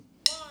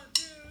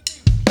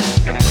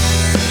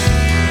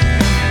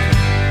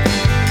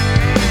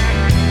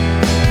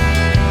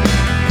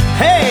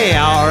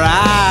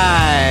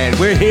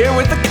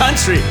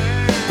Country.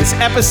 It's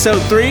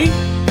episode 3.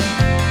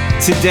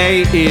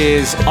 Today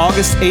is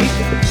August 8th,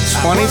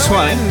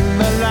 2020.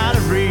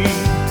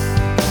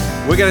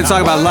 We're going to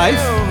talk about life,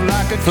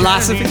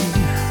 philosophy,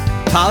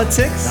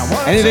 politics,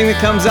 anything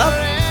that comes up.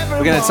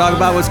 We're going to talk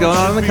about what's going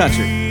on in the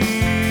country.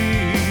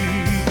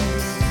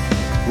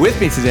 With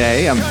me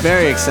today, I'm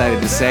very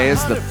excited to say,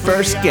 is the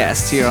first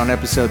guest here on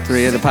episode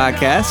 3 of the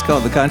podcast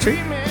called The Country.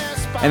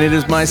 And it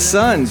is my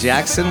son,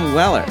 Jackson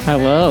Weller.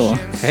 Hello.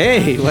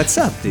 Hey, what's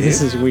up, dude?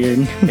 This is weird.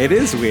 It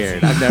is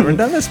weird. I've never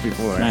done this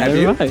before. Have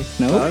you?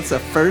 No. Well, it's a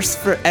first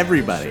for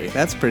everybody.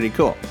 That's pretty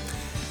cool.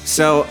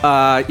 So,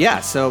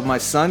 so my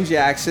son,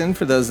 Jackson,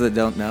 for those that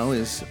don't know,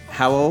 is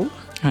how old?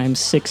 I'm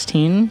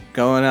 16.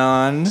 Going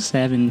on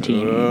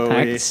 17. Oh, In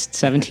fact,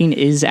 17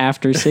 is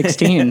after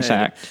 16, in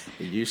fact.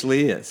 It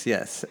usually is,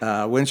 yes.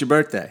 When's your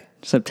birthday?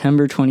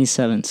 September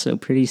 27th, so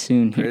pretty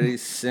soon here. Pretty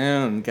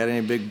soon. Got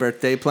any big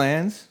birthday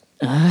plans?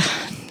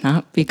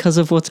 Not because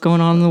of what's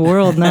going on in the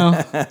world, no.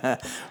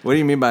 What do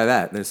you mean by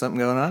that? There's something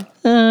going on?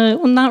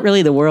 Well, not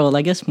really the world.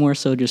 I guess more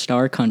so just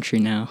our country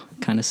now,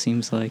 kind of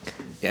seems like.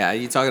 Yeah,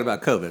 you're talking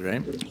about COVID,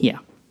 right? Yeah.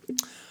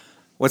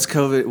 What's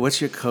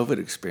your COVID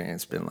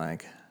experience been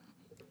like?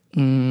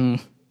 It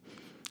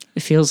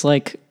feels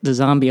like the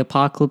zombie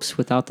apocalypse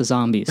without the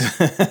zombies.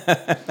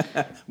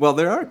 Well,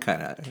 there are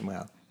kind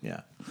of,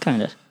 yeah.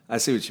 Kind of. I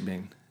see what you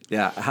mean.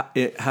 Yeah,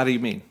 how do you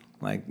mean?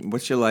 Like,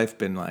 what's your life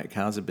been like?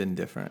 How's it been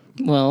different?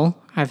 Well,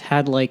 I've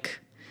had like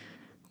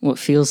what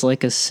feels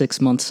like a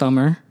 6-month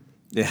summer,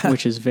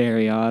 which is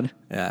very odd.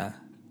 Yeah.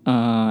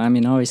 I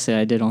mean, obviously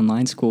I did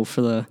online school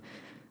for the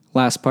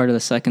last part of the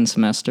second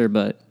semester,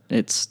 but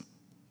it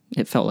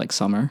felt like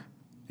summer.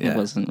 Yeah. It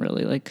wasn't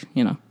really like,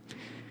 it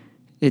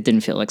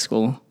didn't feel like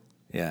school.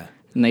 Yeah.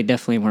 And they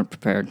definitely weren't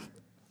prepared.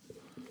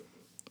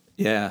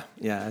 Yeah,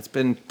 it's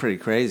been pretty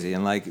crazy.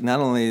 And like, not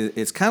only,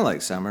 it's kind of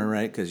like summer,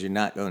 right? Because you're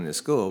not going to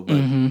school,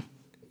 but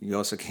you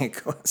also can't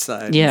go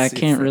outside. Yeah, I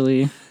can't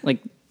really,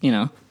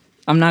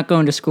 I'm not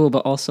going to school, but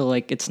also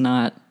like there's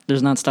not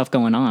stuff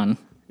going on.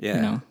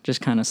 Yeah. Just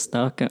kind of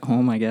stuck at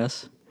home, I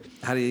guess.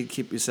 How do you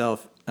keep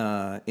yourself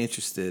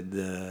interested,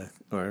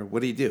 or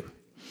what do you do?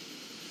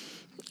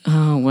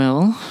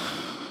 Well,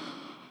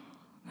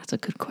 that's a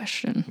good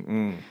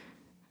question.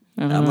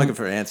 I'm looking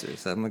for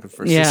answers. I'm looking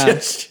for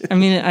suggestions. I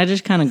mean, I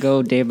just kind of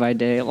go day by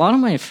day. A lot of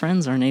my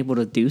friends aren't able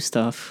to do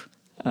stuff.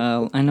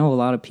 I know a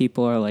lot of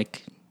people are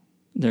like,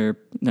 they're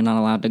not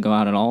allowed to go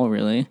out at all,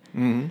 really.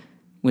 Mm-hmm.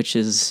 Which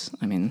is,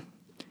 I mean,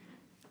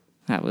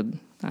 I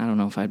don't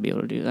know if I'd be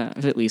able to do that.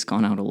 I've at least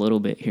gone out a little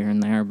bit here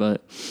and there,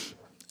 but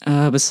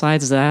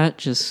besides that,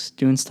 just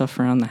doing stuff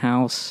around the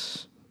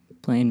house,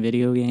 playing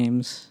video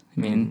games.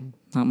 I mean,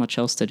 not much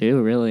else to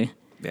do, really.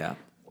 Yeah.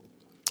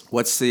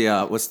 What's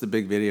the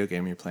big video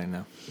game you're playing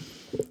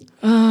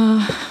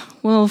now?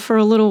 Well, for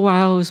a little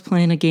while, I was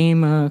playing a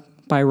game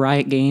by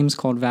Riot Games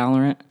called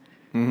Valorant.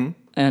 Mm-hmm.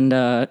 And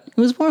it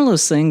was one of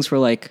those things where,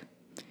 like,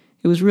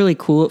 it was really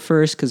cool at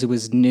first because it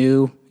was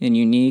new and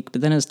unique.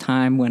 But then as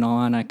time went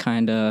on, I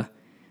kind of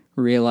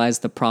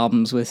realized the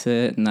problems with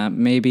it and that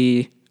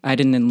maybe I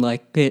didn't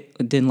like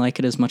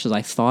it as much as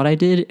I thought I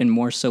did, and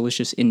more so was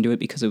just into it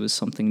because it was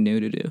something new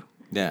to do.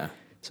 Yeah.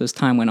 So as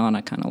time went on,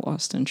 I kind of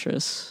lost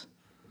interest.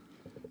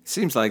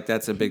 Seems like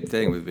that's a big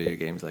thing with video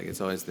games. Like, it's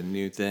always the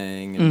new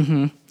thing.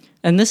 And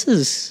And this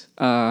is,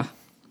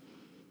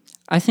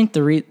 I think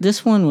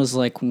this one was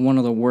like one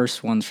of the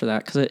worst ones for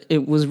that because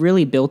it was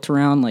really built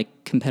around like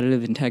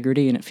competitive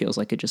integrity, and it feels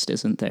like it just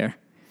isn't there.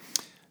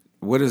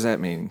 What does that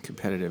mean,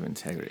 competitive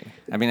integrity?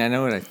 I mean, I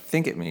know what I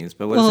think it means,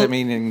 but what does that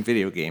mean in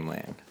video game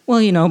land?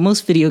 Well,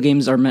 most video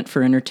games are meant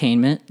for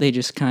entertainment. They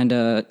just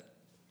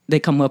they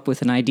come up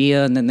with an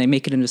idea and then they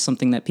make it into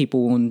something that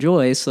people will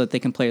enjoy so that they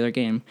can play their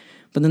game.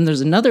 But then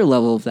there's another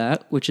level of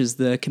that, which is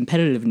the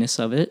competitiveness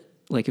of it.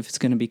 Like if it's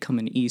going to become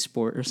an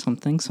e-sport or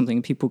something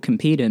people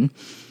compete in.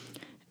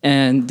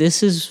 And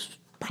this is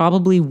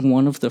probably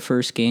one of the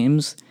first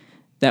games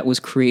that was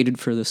created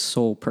for the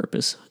sole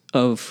purpose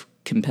of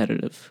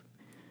competitive.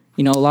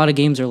 A lot of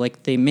games are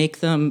like they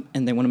make them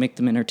and they want to make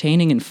them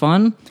entertaining and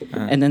fun.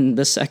 And then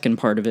the second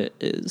part of it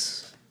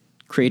is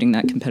creating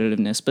that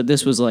competitiveness. But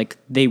this was like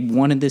they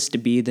wanted this to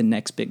be the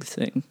next big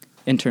thing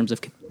in terms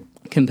of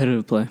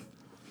competitive play.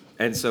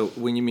 And so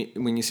when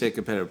you say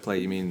competitive play,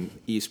 you mean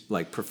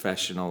like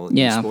professional esports?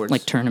 Yeah,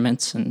 like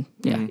tournaments and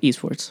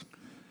esports.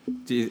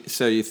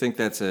 So you think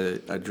that's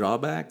a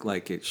drawback?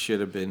 Like it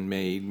should have been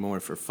made more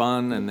for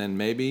fun, and then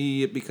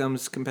maybe it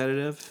becomes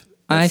competitive?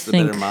 That's the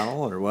better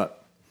model, or what?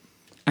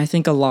 I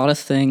think a lot of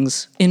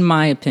things, in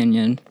my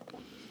opinion,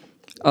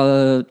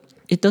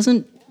 it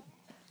doesn't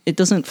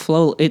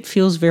flow. It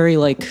feels very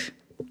like,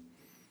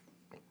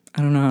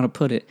 I don't know how to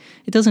put it.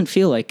 It doesn't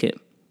feel like it.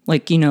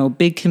 Like,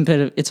 big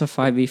competitive, it's a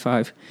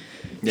 5v5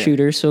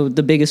 shooter, so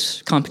the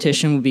biggest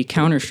competition would be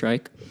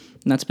Counter-Strike,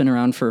 and that's been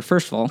around for,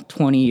 first of all,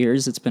 20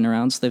 years it's been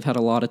around, so they've had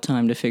a lot of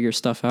time to figure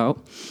stuff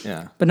out.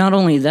 Yeah. But not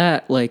only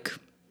that, like,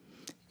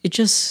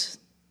 there's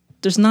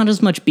not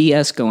as much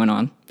BS going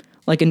on.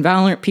 Like in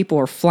Valorant, people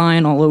are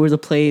flying all over the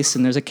place,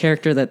 and there's a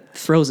character that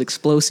throws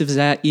explosives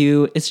at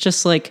you. It's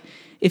just like,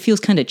 it feels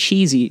kind of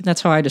cheesy.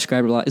 That's how I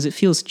describe it a lot, is it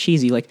feels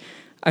cheesy. Like,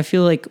 I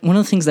feel like one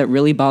of the things that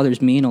really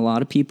bothers me and a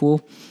lot of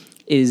people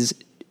is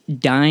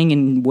dying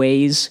in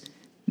ways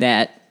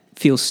that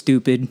feel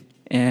stupid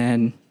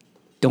and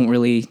don't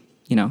really,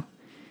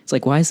 it's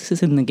like, why is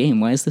this in the game?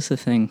 Why is this a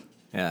thing?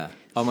 Yeah.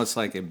 Almost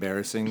like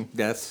embarrassing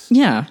deaths.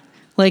 Yeah.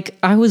 Like,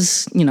 I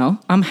was,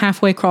 I'm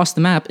halfway across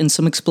the map and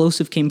some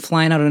explosive came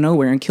flying out of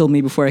nowhere and killed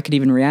me before I could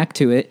even react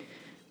to it.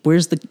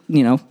 Where's the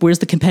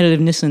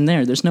competitiveness in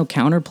there? There's no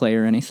counterplay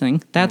or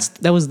anything. That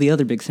was the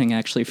other big thing,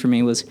 actually, for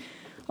me, was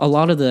a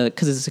lot of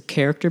because it's a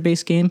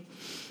character-based game,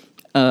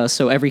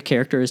 so every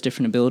character has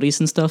different abilities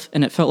and stuff,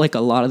 and it felt like a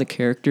lot of the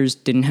characters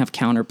didn't have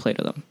counterplay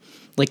to them.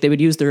 Like, they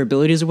would use their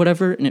abilities or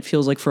whatever, and it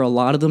feels like for a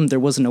lot of them, there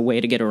wasn't a way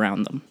to get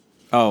around them.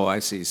 Oh, I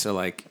see. So,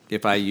 like,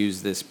 if I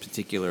use this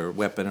particular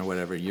weapon or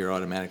whatever, you're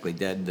automatically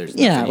dead. There's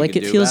nothing you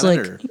can do feels about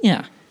like it,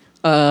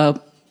 yeah.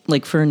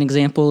 Like, for an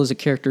example, is a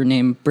character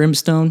named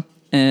Brimstone,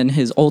 and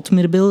his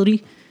ultimate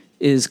ability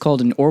is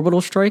called an orbital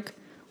strike,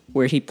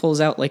 where he pulls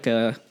out like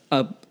a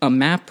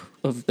map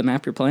of the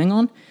map you're playing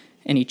on,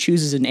 and he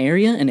chooses an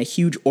area, and a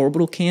huge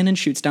orbital cannon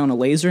shoots down a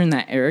laser in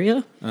that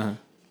area. Uh-huh.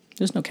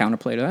 There's no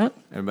counterplay to that.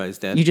 Everybody's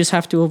dead. You just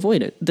have to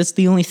avoid it. That's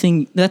the only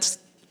thing. That's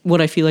what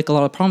I feel like a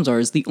lot of problems are,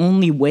 is the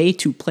only way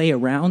to play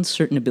around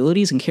certain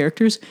abilities and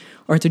characters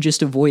are to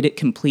just avoid it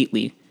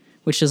completely,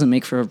 which doesn't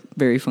make for a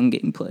very fun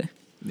gameplay.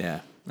 Yeah,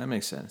 that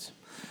makes sense.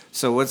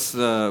 So what's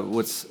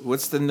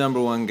the number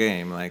one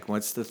game? Like,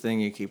 what's the thing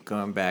you keep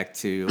going back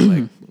to?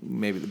 Like,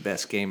 maybe the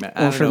best game.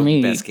 I don't know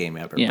the best game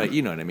ever, but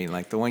you know what I mean.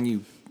 Like the one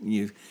you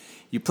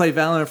play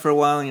Valorant for a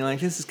while and you're like,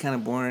 this is kind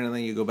of boring, and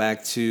then you go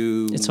back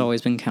to. It's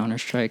always been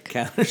Counter-Strike.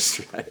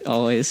 Counter-Strike.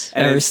 Always.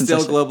 And it's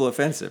still Global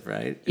Offensive,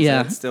 right? Is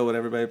that still what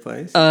everybody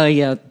plays?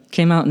 Yeah.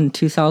 Came out in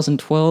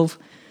 2012.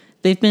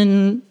 They've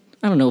been.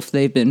 I don't know if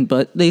they've been,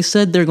 but they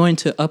said they're going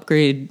to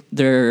upgrade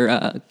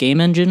their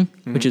game engine,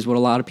 which is what a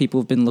lot of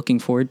people have been looking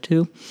forward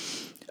to.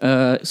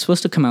 It's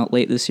supposed to come out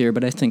late this year,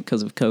 but I think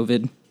because of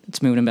COVID,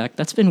 it's moving back.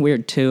 That's been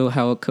weird, too,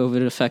 how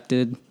COVID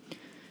affected,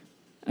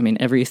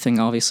 everything,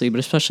 obviously,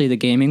 but especially the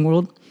gaming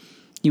world.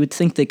 You would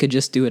think they could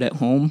just do it at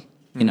home,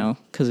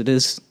 because it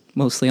is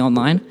mostly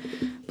online.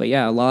 But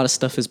yeah, a lot of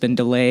stuff has been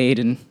delayed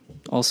and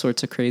all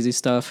sorts of crazy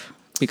stuff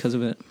because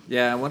of it.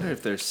 Yeah, I wonder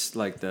if there's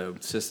like the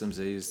systems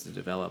they use to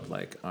develop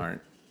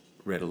aren't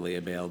readily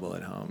available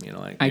at home.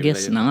 Like I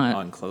guess not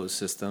on closed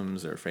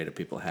systems or afraid of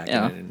people hacking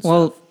it. And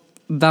well, stuff.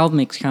 Valve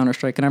makes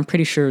Counter-Strike, and I'm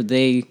pretty sure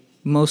I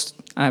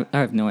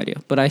have no idea,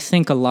 but I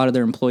think a lot of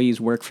their employees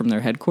work from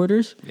their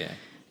headquarters. Yeah,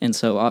 and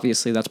so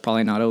obviously that's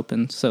probably not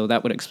open. So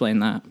that would explain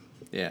that.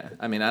 Yeah,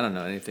 I don't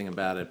know anything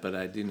about it, but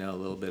I do know a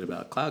little bit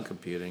about cloud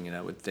computing, and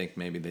I would think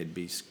maybe they'd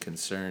be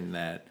concerned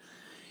that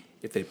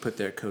if they put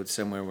their code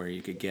somewhere where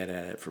you could get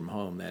at it from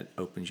home, that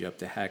opens you up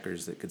to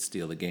hackers that could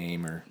steal the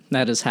game. Or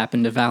that has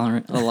happened to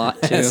Valorant a lot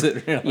too. Has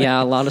it really?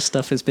 Yeah, a lot of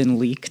stuff has been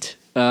leaked.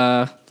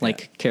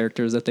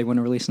 Characters that they want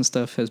to release and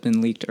stuff has been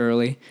leaked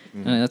early.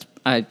 Mm-hmm.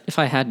 If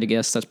I had to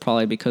guess, that's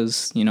probably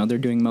because they're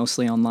doing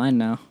mostly online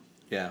now.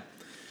 Yeah.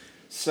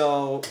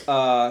 So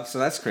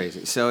that's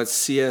crazy. So it's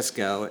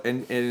CS:GO,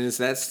 and is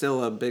that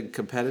still a big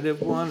competitive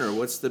one, or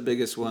what's the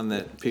biggest one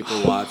that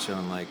people watch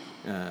on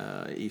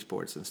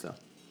esports and stuff?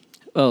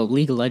 Oh,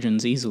 League of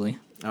Legends, easily.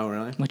 Oh,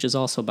 really? Which is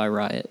also by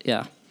Riot,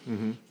 yeah.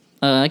 Mm-hmm.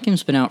 That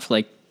game's been out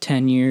for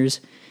 10 years,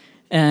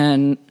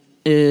 and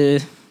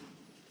it's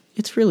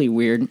really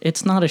weird.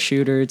 It's not a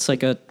shooter. It's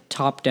like a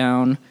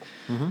top-down.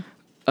 Mm-hmm.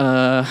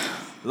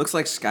 It looks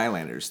like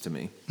Skylanders to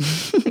me.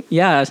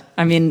 Yeah,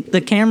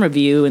 the camera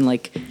view and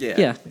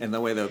yeah, and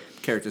the way the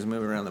characters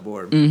move around the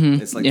board.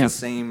 Mm-hmm. It's the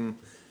same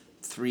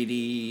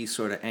 3D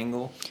sort of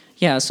angle.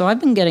 Yeah, so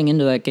I've been getting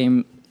into that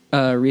game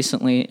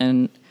recently,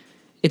 and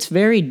it's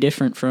very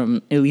different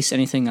from at least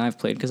anything I've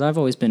played, because I've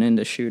always been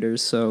into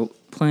shooters, so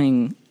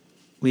playing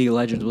League of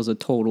Legends was a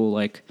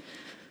total,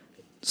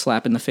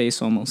 slap in the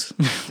face almost.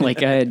 I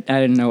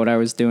didn't know what I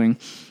was doing.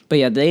 But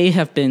yeah, they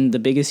have been the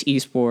biggest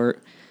esport.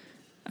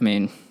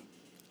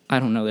 I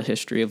don't know the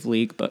history of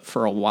League, but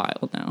for a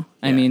while now.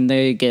 Yeah.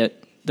 They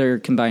get their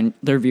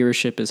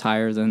viewership is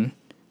higher than,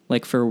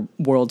 for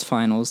World's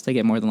Finals, they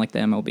get more than, the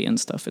MLB and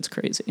stuff. It's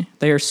crazy.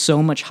 They are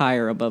so much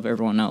higher above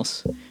everyone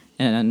else.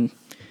 And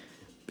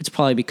it's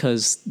probably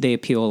because they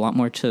appeal a lot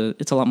more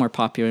it's a lot more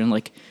popular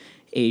in,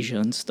 Asia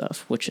and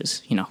stuff, which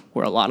is,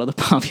 where a lot of the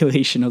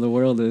population of the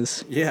world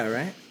is. Yeah,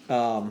 right?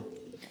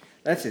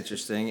 That's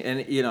interesting.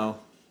 And,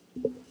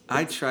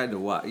 I tried to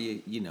watch,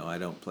 I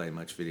don't play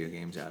much video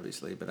games,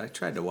 obviously, but I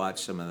tried to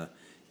watch some of the,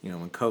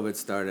 when COVID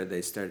started,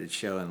 they started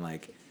showing,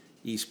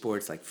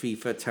 esports,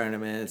 FIFA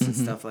tournaments and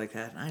stuff like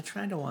that. And I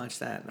tried to watch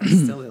that, and I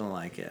still didn't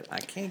like it. I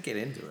can't get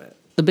into it.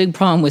 The big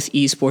problem with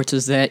esports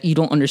is that you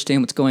don't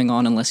understand what's going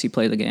on unless you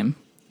play the game.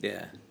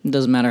 Yeah. It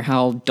doesn't matter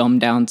how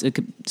dumbed down,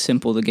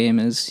 simple the game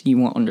is. You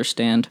won't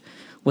understand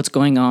what's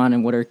going on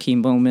and what are key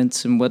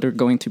moments and what are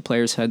going through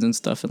players' heads and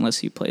stuff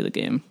unless you play the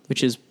game,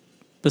 which is,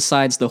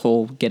 besides the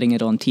whole getting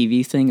it on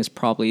TV thing, is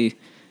probably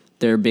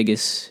their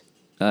biggest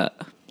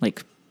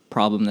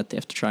problem that they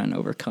have to try and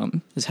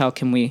overcome, is how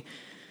can we,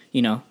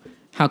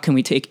 how can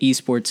we take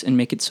esports and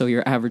make it so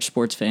your average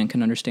sports fan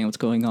can understand what's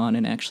going on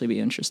and actually be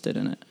interested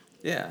in it.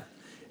 Yeah.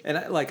 And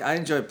I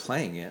enjoyed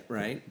playing it,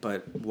 right?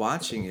 But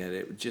watching it,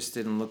 it just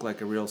didn't look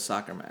like a real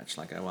soccer match.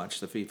 Like I watched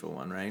the FIFA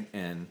one, right?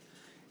 And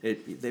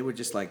they were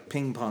just like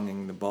ping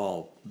ponging the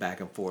ball back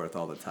and forth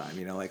all the time.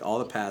 You know, like all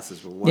the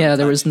passes were one. Yeah,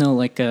 there touch. was no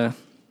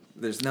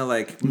There's no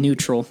like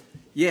neutral.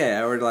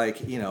 Yeah, or like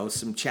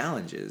some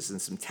challenges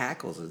and some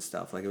tackles and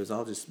stuff. Like it was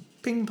all just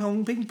ping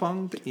pong, ping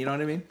pong. You know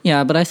what I mean?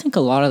 Yeah, but I think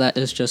a lot of that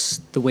is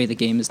just the way the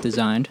game is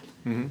designed.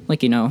 Mm-hmm.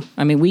 Like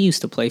I mean, we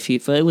used to play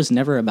FIFA. It was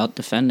never about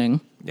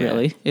defending.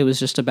 Really, it was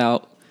just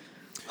about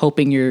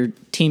hoping your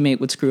teammate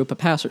would screw up a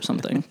pass or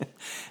something.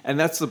 And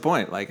that's the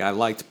point. Like I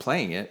liked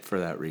playing it for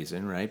that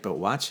reason, right? But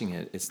watching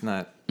it, it's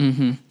not.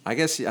 Mm-hmm. I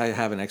guess I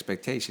have an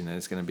expectation that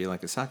it's going to be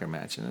like a soccer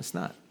match, and it's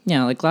not.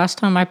 Yeah, like last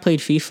time I played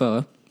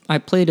FIFA, I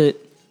played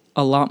it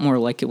a lot more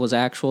like it was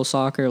actual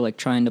soccer, like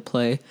trying to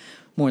play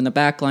more in the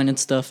back line and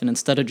stuff, and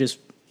instead of just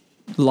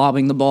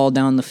lobbing the ball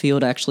down the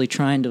field, actually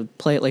trying to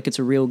play it like it's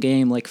a real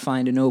game, like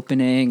find an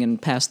opening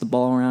and pass the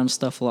ball around and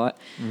stuff a lot.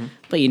 Mm-hmm.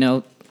 But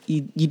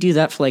you do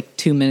that for like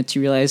 2 minutes,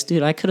 you realize,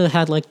 dude, I could have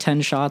had like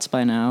 10 shots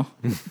by now.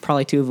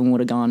 Probably 2 of them would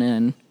have gone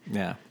in.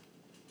 Yeah.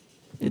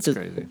 It's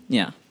crazy.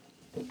 Yeah.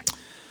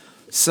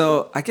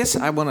 So I guess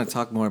I want to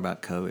talk more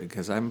about COVID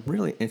because I'm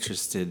really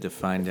interested to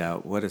find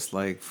out what it's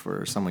like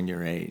for someone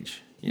your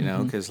age,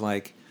 because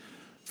like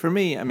for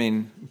me, I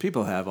mean,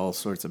 people have all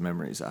sorts of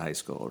memories of high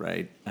school,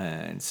 right?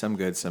 And some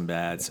good, some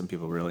bad. Some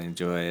people really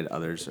enjoy it.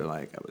 Others are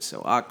like, I was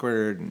so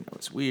awkward and I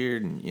was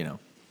weird and,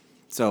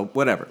 so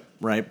whatever,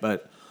 right?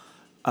 But,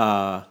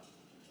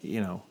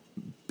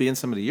 being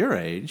somebody your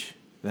age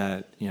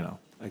that,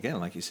 again,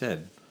 like you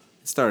said,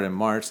 it started in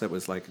March. That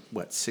was like,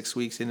 6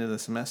 weeks into the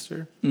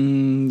semester?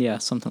 Yeah,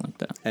 something like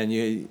that.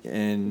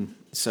 And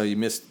so you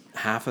missed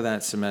half of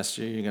that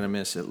semester. You're going to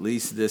miss at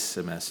least this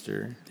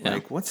semester. Yeah.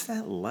 Like, what's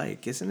that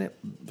like? Isn't it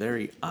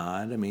very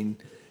odd? I mean,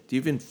 do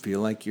you even feel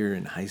like you're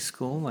in high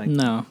school? Like,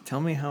 no.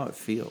 Tell me how it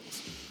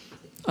feels.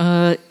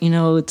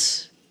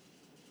 It's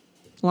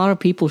a lot of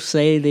people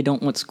say they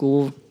don't want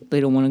school. They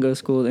don't want to go to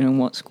school. They don't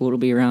want school to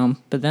be around.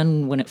 But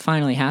then when it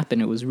finally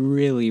happened, it was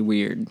really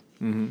weird.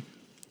 Mm-hmm.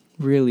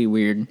 Really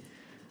weird.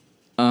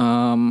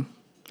 I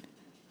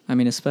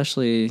mean,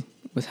 especially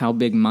with how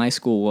big my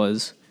school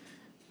was,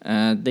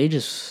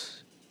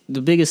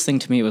 the biggest thing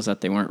to me was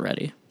that they weren't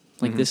ready.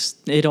 Like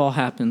it all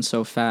happened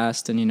so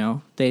fast,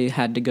 and they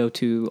had to go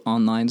to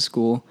online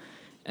school,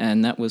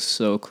 and that was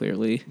so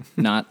clearly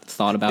not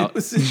thought about. It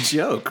was a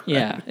joke. Right?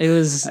 Yeah, it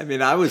was. I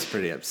mean, I was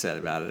pretty upset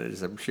about it,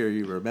 as I'm sure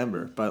you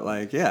remember. But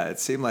it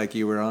seemed like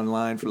you were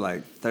online for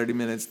 30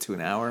 minutes to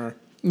an hour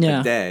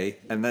a day,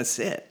 and that's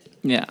it.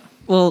 Yeah.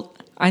 Well,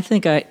 I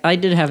think I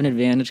did have an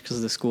advantage because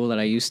of the school that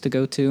I used to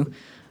go to.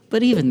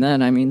 But even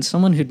then, I mean,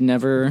 someone who'd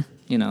never,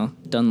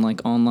 done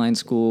online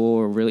school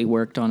or really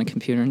worked on a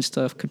computer and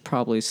stuff could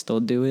probably still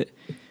do it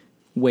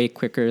way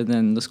quicker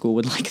than the school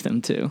would like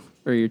them to,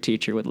 or your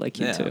teacher would like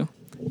you to.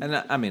 And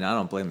I mean, I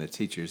don't blame the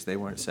teachers. They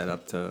weren't set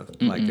up to,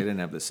 they didn't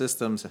have the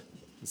systems. It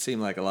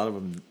seemed like a lot of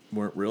them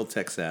weren't real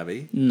tech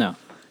savvy. No.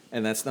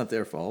 And that's not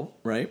their fault,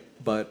 right?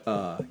 But,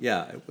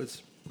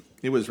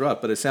 it was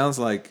rough. But it sounds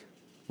like,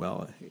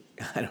 well,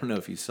 I don't know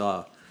if you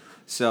saw.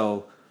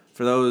 So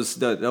for those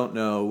that don't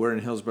know, we're in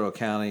Hillsborough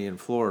County in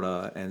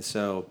Florida, and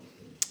so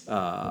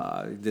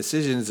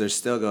decisions are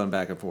still going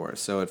back and forth.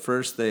 So at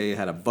first they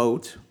had a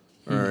vote,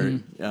 or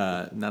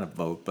not a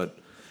vote, but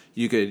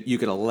you could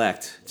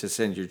elect to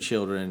send your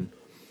children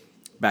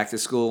back to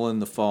school in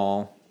the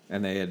fall,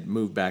 and they had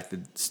moved back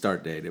the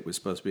start date. It was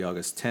supposed to be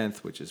August 10th,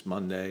 which is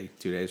Monday,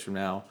 2 days from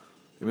now.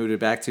 They moved it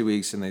back 2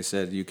 weeks, and they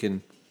said you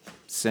can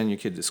send your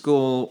kid to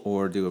school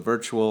or do a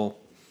virtual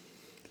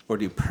or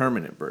do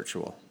permanent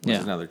virtual was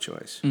another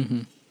choice.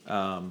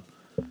 And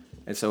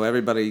so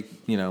everybody,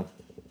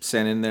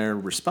 sent in their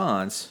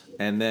response.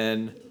 And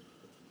then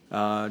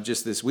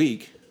just this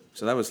week,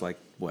 so that was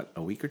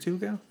a week or two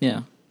ago?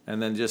 Yeah.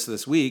 And then just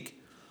this week,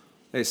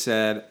 they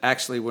said,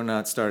 actually, we're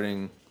not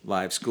starting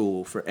live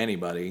school for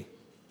anybody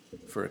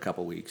for a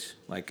couple weeks,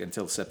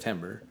 until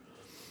September.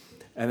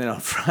 And then on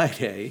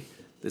Friday,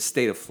 the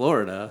state of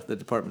Florida, the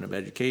Department of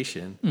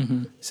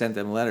Education, sent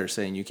them a letter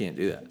saying you can't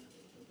do that.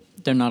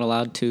 They're not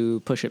allowed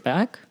to push it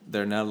back?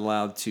 They're not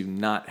allowed to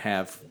not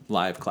have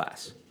live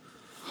class.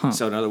 Huh.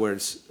 So in other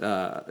words,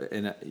 I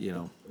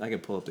can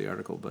pull up the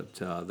article, but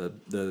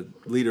the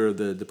leader of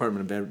the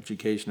Department of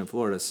Education of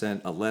Florida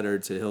sent a letter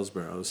to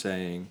Hillsborough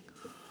saying,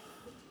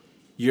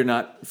 you're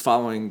not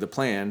following the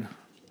plan.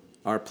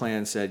 Our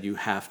plan said you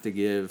have to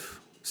give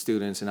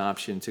students an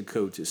option to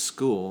go to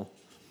school,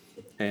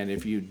 and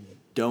if you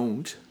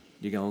don't,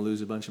 you're going to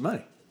lose a bunch of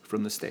money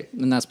from the state.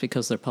 And that's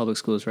because they're public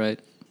schools, right?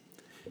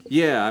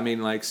 Yeah, I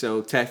mean,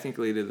 so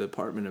technically the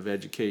Department of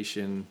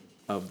Education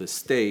of the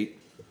state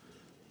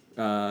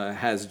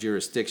has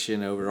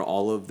jurisdiction over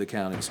all of the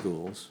county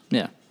schools.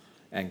 Yeah.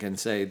 And can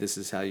say this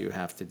is how you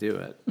have to do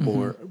it.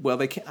 Or, well,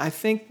 they can. I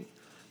think,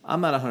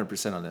 I'm not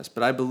 100% on this,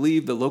 but I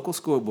believe the local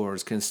school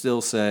boards can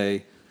still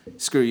say,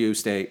 screw you,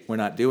 state, we're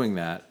not doing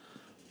that.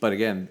 But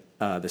again,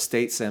 the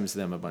state sends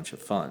them a bunch of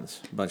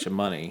funds, a bunch of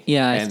money.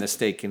 Yeah, and the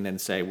state can then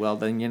say, well,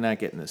 then you're not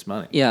getting this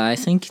money. Yeah, I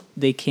think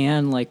they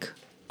can like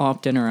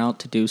opt in or out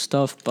to do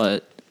stuff,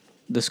 but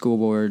the school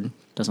board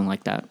doesn't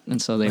like that,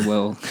 and so they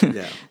will.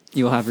 Yeah.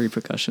 You'll have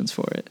repercussions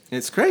for it.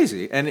 It's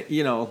crazy. And,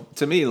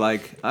 to me,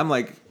 like, I'm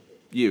like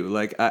you.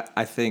 Like,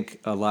 I think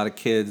a lot of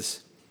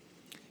kids,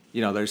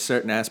 there's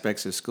certain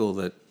aspects of school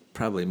that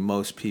probably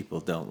most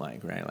people don't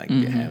like, right? Like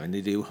having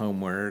to do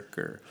homework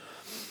or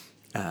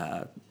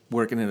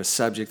working in a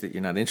subject that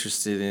you're not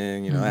interested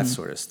in, that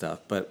sort of stuff.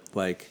 But,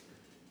 like,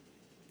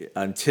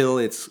 until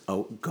it's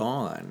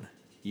gone,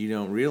 you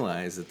don't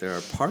realize that there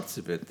are parts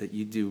of it that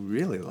you do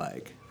really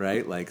like,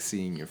 right? Like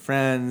seeing your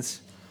friends,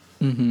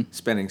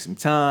 spending some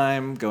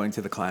time, going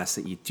to the class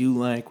that you do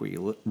like, where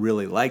you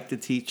really like the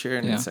teacher,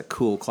 and it's a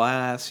cool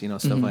class,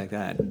 stuff like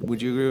that.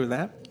 Would you agree with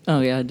that? Oh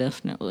yeah,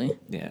 definitely.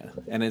 Yeah,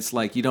 and it's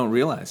like you don't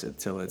realize it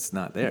till it's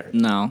not there.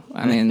 No,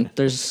 I mean,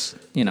 there's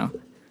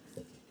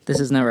this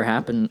has never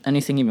happened.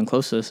 Anything even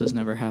close to this has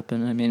never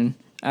happened. I mean,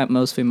 at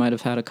most we might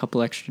have had a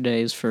couple extra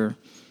days for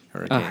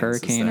a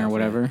hurricane or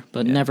whatever,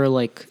 but never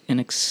like an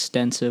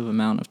extensive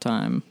amount of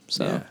time.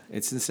 So yeah,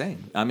 it's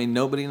insane. I mean,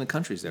 nobody in the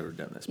country's ever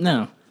done this.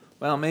 No.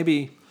 Well,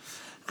 maybe,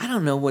 I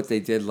don't know what they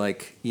did,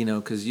 like,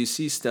 because you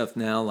see stuff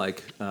now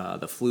like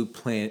the flu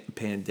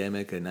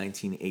pandemic of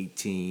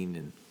 1918,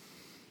 and,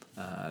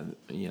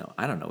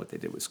 I don't know what they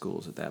did with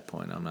schools at that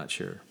point. I'm not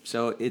sure.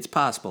 So it's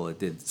possible it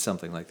did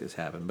something like this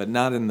happen, but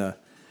not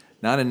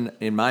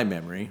in my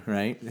memory,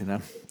 right? And I'm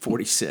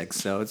 46,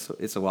 so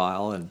it's a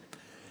while, and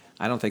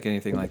I don't think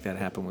anything like that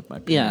happened with my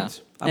parents.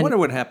 Yeah. I wonder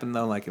what happened,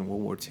 though, like in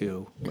World War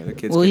II, where the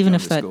kids Well, could even come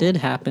if to that school. did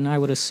happen, I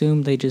would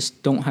assume they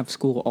just don't have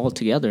school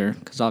altogether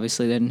because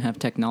obviously they didn't have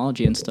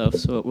technology and stuff,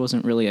 so it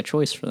wasn't really a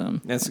choice for them.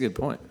 That's a good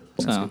point.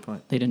 That's a So good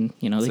point. they didn't,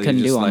 they So couldn't you're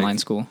do just online like-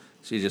 school.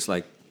 So you're just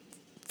like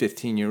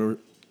 15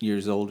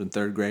 years old in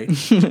third grade?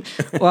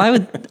 Well, I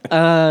would,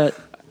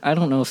 I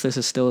don't know if this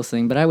is still a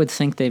thing, but I would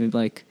think they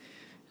like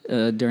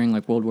during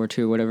like World War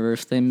II or whatever,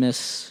 if they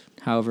miss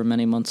however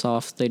many months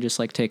off, they just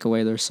like take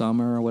away their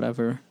summer or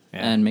whatever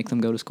and make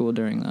them go to school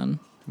during then.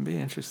 It'd be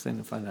interesting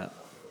to find out.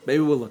 Maybe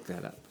we'll look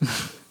that up.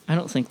 I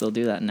don't think they'll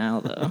do that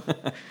now, though.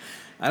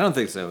 I don't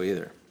think so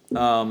either.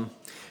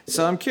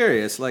 So I'm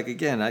curious. Like,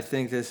 again, I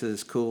think this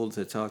is cool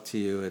to talk to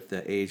you at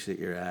the age that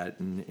you're at,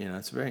 and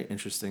it's a very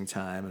interesting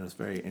time, and it's a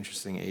very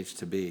interesting age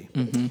to be.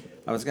 Mm-hmm.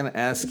 I was going to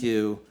ask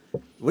you,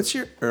 what's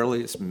your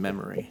earliest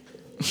memory?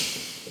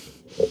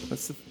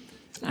 What's the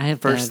I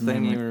have first bad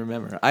thing memory. you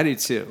remember? I do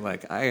too.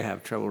 Like, I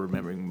have trouble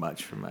remembering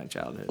much from my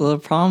childhood. Well, the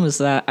problem is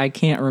that I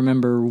can't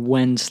remember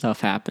when stuff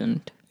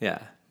happened. Yeah.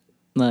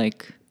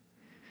 Like,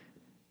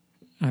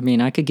 I mean,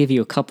 I could give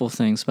you a couple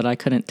things, but I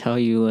couldn't tell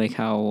you like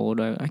how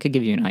old. I could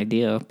give you an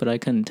idea, but I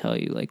couldn't tell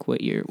you like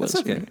what year it was.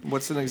 That's okay.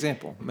 What's an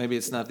example? Maybe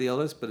it's not the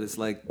oldest, but it's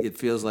like it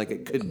feels like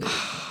it could be.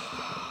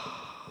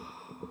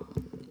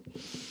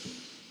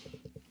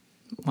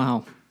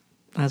 Wow,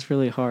 that's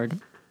really hard.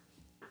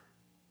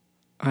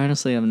 I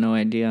honestly have no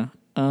idea.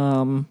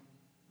 When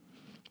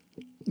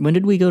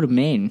did we go to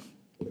Maine?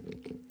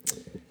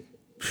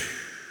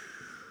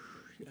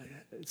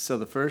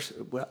 So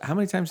how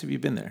many times have you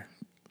been there?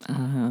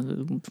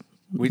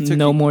 We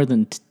More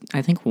than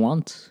I think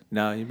once.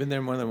 No, you've been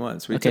there more than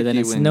once. We Okay, took then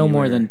you it's when no you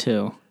more were- than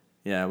two.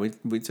 Yeah,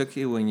 we took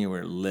you when you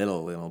were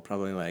little,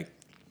 probably like,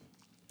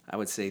 I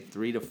would say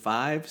 3 to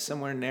 5,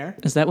 somewhere in there.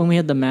 Is that when we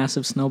had the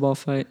massive snowball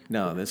fight?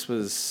 No, this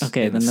was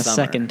Okay, in then the summer.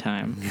 second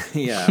time.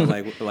 Yeah,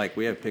 like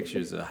we have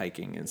pictures of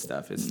hiking and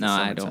stuff. It's the No, I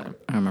summertime. don't.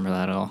 I don't remember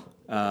that at all.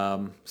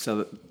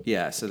 So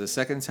the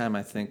second time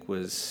I think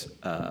was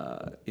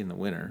in the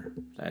winter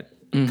at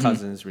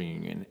cousins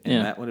reunion, and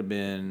Yeah. that would have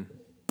been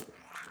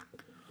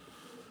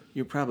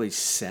you're probably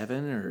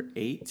 7 or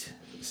 8,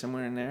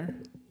 somewhere in there.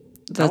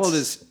 How old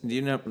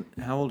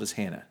is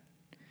Hannah?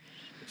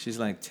 She's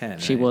like 10.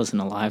 She right?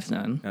 wasn't alive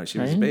then. No, she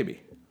was a right?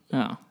 baby.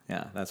 Oh,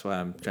 Yeah, that's why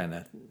I'm trying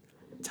to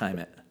time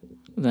it.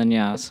 then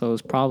yeah. So it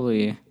was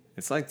probably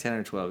It's like 10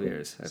 or 12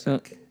 years, I So-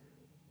 think.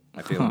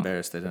 I feel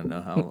embarrassed. I don't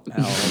know how old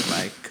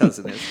my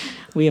cousin is.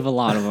 we have a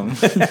lot of them.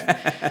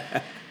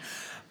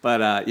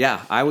 But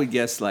yeah, I would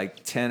guess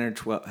like 10 or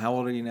 12. How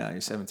old are you now? You're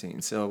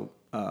 17. So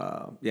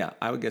yeah,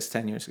 I would guess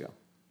 10 years ago.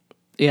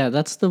 Yeah,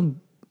 that's the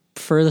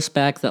furthest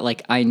back that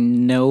like I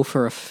know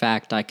for a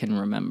fact I can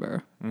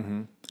remember.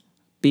 Mm-hmm.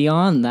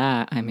 Beyond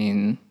that, I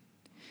mean,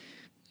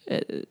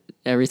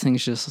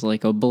 everything's just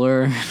like a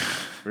blur.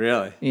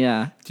 Really?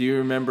 Yeah. Do you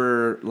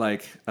remember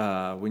like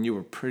when you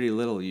were pretty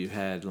little, you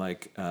had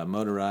like a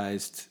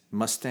motorized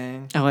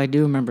Mustang? Oh, I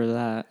do remember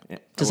that.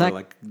 Does or that?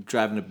 like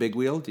driving a big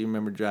wheel? Do you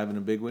remember driving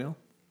a big wheel?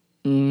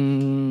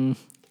 I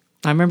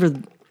remember.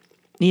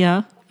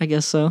 Yeah, I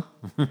guess so.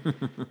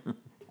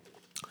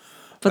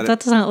 But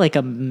that's not like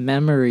a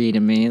memory to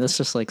me. That's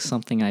just like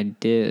something I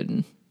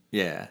did.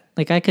 Yeah.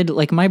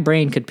 Like my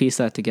brain could piece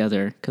that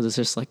together because it's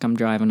just like I'm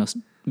driving a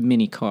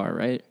mini car,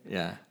 right?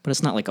 Yeah. But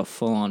it's not like a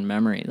full-on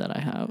memory that I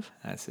have.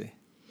 I see.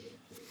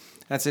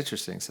 That's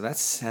interesting. So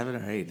that's 7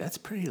 or 8. That's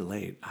pretty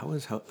late. I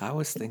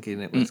was thinking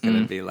it was going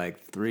to be like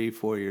 3,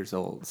 4 years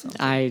old.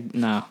 Something.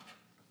 No.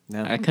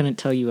 No. I couldn't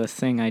tell you a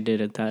thing I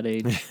did at that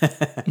age.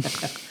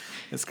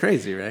 It's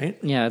crazy, right?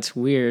 Yeah, it's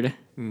weird.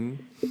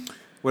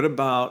 What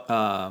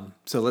about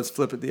so let's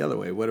flip it the other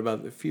way. What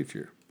about the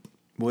future?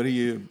 What do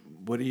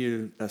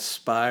you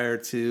aspire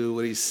to?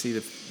 What do you see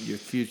your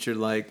future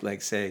like?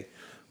 Like, say,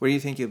 what do you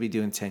think you'll be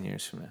doing 10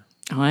 years from now?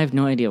 Oh, I have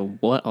no idea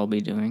what I'll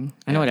be doing.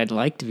 I know what I'd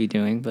like to be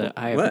doing, but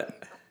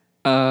What?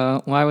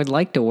 Well, I would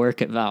like to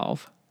work at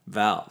Valve.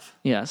 Valve.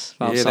 Yes,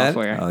 You Valve hear that?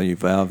 Software. Oh, you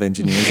Valve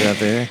engineers out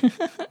there?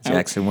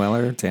 Jackson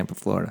Weller, Tampa,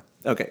 Florida.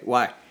 Okay,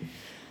 why?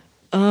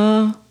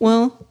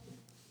 Well,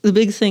 the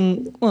big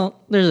thing,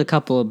 there's a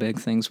couple of big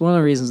things. One of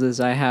the reasons is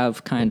I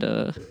have kind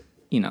of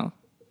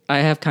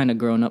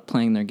grown up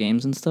playing their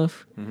games and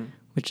stuff,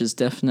 which has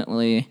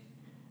definitely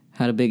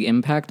had a big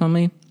impact on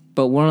me.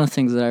 But one of the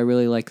things that I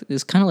really like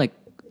is kind of like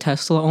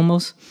Tesla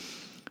almost.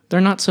 They're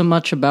not so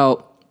much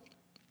about,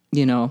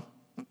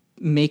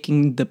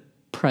 making the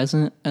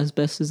present as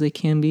best as they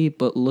can be,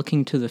 but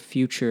looking to the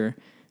future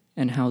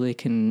and how they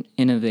can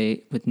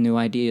innovate with new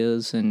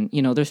ideas. And,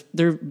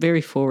 they're very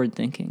forward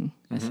thinking,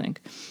 I think.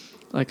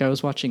 Like I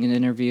was watching an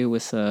interview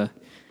with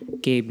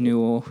Gabe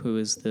Newell, who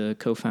is the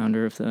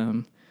co-founder of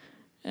them.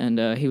 And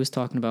he was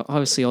talking about,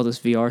 obviously all this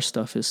VR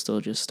stuff is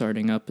still just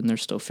starting up and they're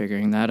still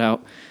figuring that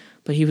out.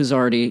 But he was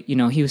already,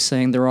 he was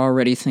saying they're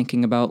already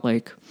thinking about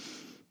like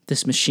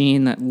this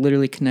machine that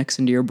literally connects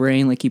into your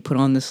brain. Like you put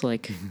on this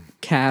like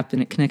cap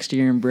and it connects to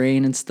your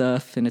brain and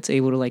stuff. And it's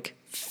able to like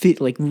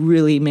fit, like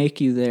really make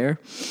you there.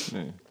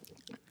 Yeah.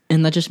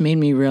 And that just made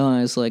me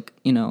realize like,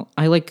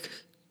 I like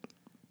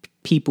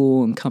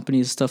people and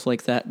companies and stuff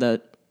like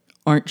that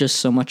aren't just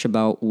so much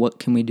about what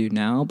can we do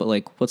now, but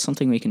like what's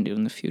something we can do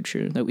in the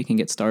future that we can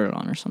get started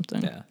on or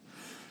something. Yeah.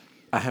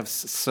 I have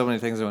so many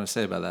things I want to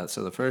say about that.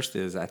 So the first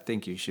is I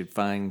think you should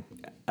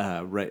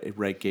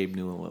write Gabe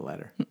Newell a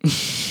letter.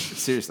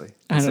 Seriously.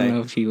 I don't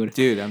know if he would.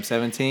 Dude, I'm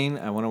 17.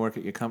 I want to work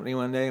at your company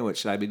one day. What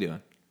should I be doing?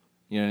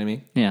 You know what I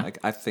mean? Yeah. Like,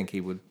 I think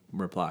he would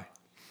reply.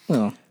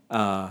 Well.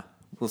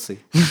 We'll see.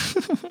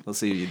 We'll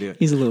see if you do it.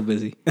 He's a little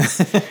busy.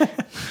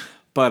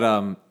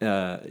 But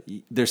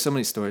there's so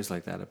many stories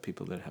like that of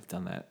people that have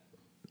done that,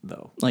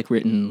 though. Like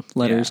written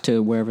letters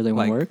to wherever they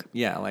want to work?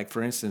 Yeah, like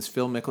for instance,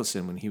 Phil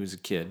Mickelson, when he was a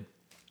kid,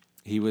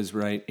 he's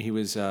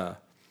right-handed,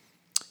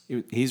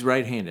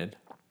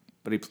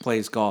 but he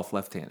plays golf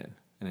left-handed,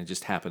 and it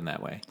just happened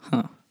that way.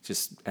 Huh.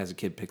 Just as a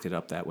kid picked it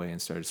up that way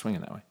and started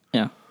swinging that way.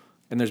 Yeah.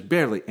 And there's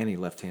barely any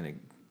left-handed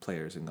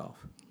players in golf.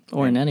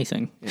 Or in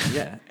anything.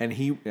 Yeah, and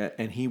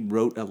he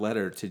wrote a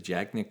letter to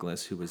Jack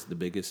Nicklaus, who was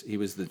he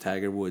was the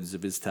Tiger Woods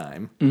of his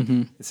time,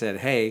 and said,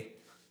 "Hey,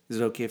 is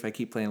it okay if I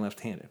keep playing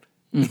left-handed?"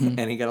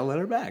 And he got a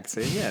letter back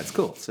saying, "Yeah, it's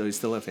cool." So he's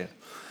still left-handed.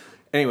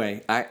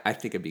 Anyway, I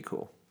think it'd be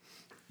cool.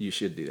 You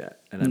should do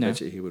that, and I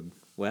bet you he would.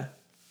 What?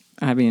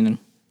 I mean,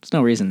 there's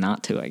no reason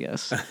not to, I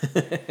guess.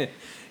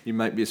 You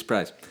might be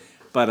surprised,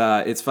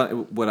 but it's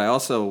fun. What I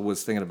also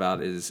was thinking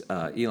about is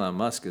Elon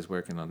Musk is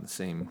working on the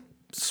same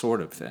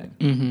sort of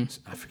thing.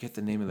 I forget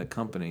the name of the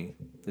company.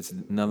 It's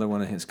another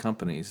one of his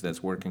companies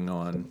that's working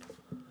on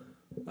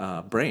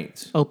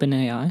brains.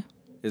 OpenAI?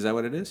 Is that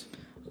what it is?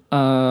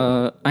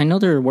 I know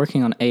they're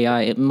working on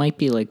AI. It might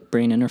be like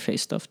brain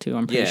interface stuff too.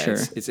 I'm pretty sure.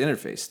 It's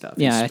interface stuff.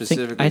 Yeah,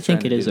 I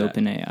think it is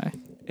OpenAI.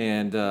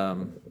 And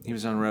he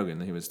was on Rogan.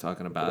 He was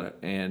talking about it,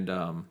 and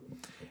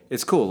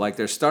it's cool. Like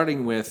they're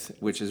starting with,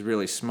 which is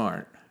really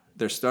smart.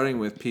 They're starting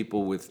with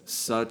people with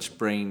such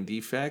brain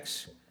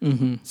defects.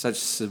 Such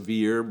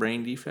severe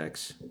brain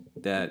defects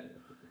that,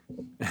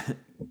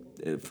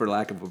 for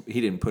lack of, he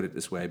didn't put it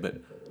this way,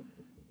 but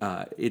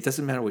it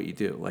doesn't matter what you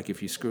do. Like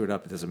if you screw it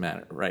up, it doesn't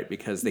matter, right?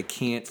 Because they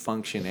can't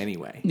function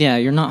anyway. Yeah,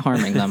 you're not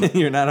harming them.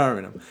 You're not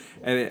harming them,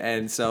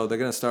 and so they're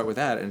going to start with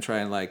that and try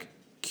and like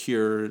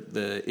cure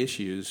the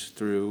issues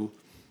through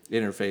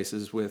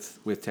interfaces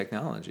with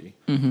technology.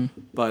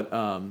 But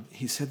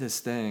he said this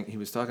thing. He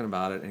was talking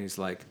about it, and he's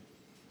like.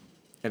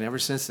 And ever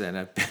since then,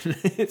 I've been.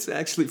 It's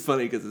actually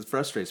funny because it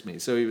frustrates me.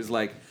 So he was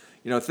like,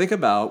 think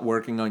about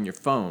working on your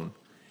phone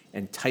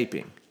and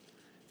typing.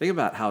 Think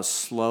about how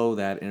slow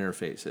that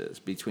interface is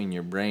between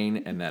your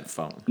brain and that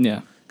phone.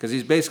 Yeah. Because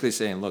he's basically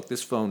saying, look,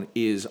 this phone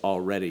is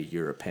already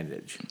your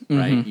appendage,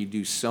 right? You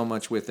do so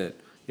much with it,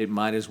 it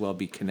might as well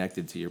be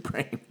connected to your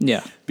brain.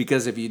 Yeah.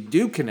 Because if you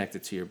do connect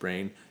it to your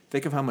brain,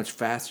 think of how much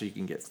faster you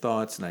can get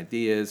thoughts and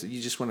ideas. You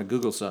just want to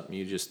Google something,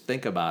 you just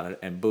think about it,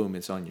 and boom,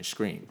 it's on your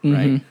screen,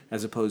 right?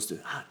 As opposed to,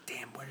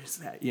 damn, where is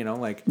that?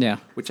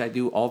 Which I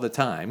do all the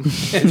time,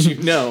 as you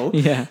know.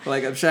 Yeah.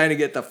 Like I'm trying to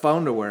get the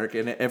phone to work,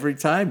 and every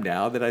time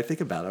now that I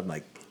think about it, I'm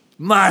like,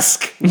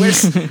 Musk,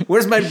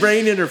 where's my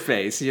brain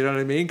interface? You know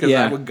what I mean? Because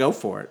I would go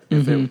for it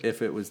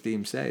if it was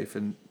deemed safe.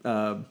 And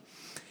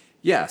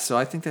so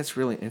I think that's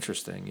really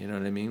interesting. You know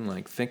what I mean?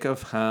 Like think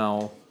of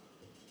how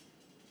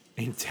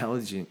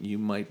intelligent you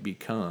might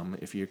become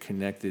if you're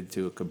connected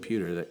to a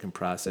computer that can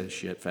process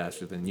shit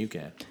faster than you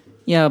can.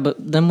 Yeah, but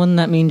then wouldn't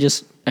that mean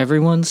just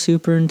everyone's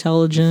super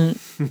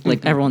intelligent?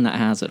 Like everyone that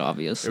has it,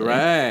 obviously.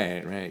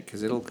 Right.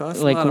 Because it'll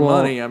cost a lot of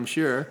money, I'm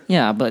sure.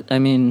 Yeah, but I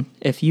mean,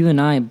 if you and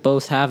I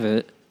both have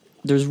it,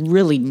 there's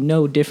really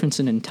no difference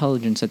in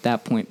intelligence at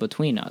that point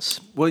between us.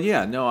 Well,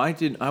 yeah, no, I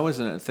didn't. I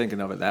wasn't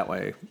thinking of it that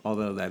way.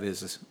 Although that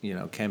is,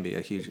 can be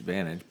a huge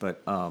advantage.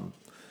 But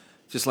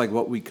just like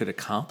what we could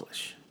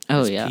accomplish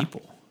Oh, as yeah.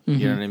 people.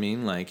 You know what I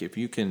mean? Like if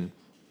you can,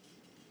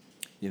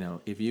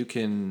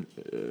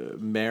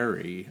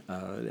 marry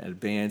an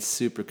advanced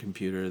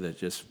supercomputer that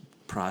just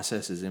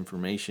processes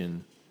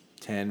information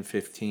 10,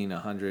 15,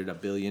 100, a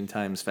billion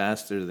times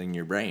faster than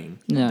your brain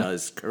Yeah.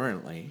 does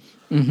currently.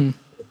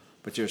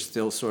 But you're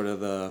still sort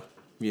of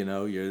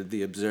you're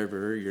the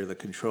observer, you're the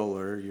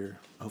controller, you're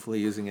hopefully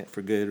using it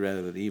for good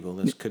rather than evil.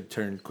 This could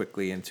turn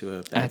quickly into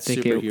a bad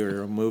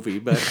superhero movie,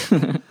 but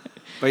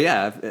but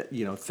yeah,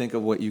 think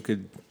of what you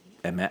could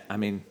I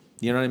mean,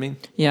 you know what I mean?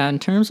 Yeah, in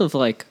terms of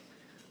like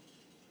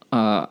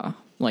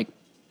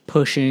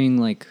pushing,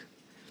 like,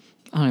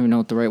 I don't even know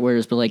what the right word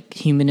is, but like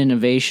human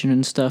innovation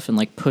and stuff, and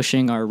like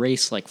pushing our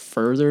race like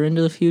further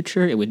into the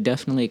future, it would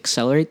definitely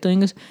accelerate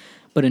things.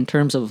 But in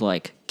terms of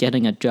like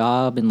getting a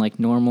job and like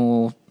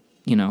normal,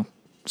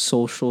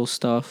 social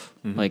stuff,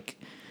 like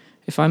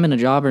if I'm in a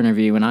job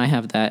interview and I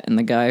have that, and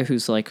the guy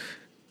who's like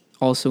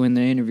also in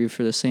the interview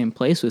for the same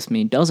place with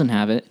me doesn't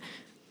have it,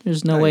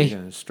 there's no way. You're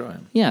gonna destroy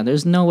him. Yeah,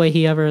 there's no way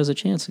he ever has a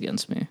chance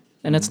against me.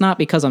 And it's not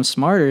because I'm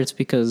smarter, it's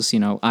because,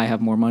 I have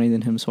more money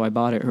than him, so I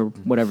bought it, or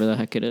whatever the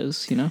heck it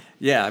is,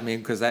 Yeah, I mean,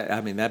 because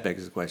that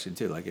begs the question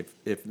too. Like,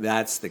 if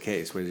that's the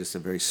case, where just a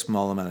very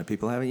small amount of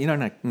people have it, you're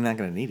not going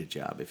to need a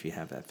job if you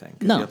have that thing.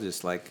 'Cause No. you'll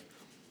just like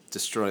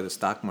destroy the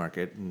stock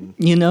market and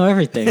You know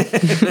everything.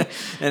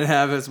 and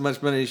have as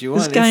much money as you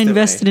want. This guy instantly.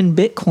 invested in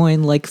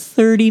Bitcoin like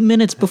 30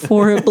 minutes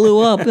before it blew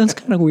up. That's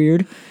kind of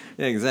weird.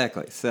 Yeah,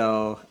 exactly.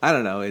 So I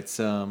don't know. It's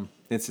an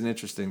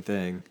interesting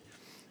thing.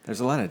 There's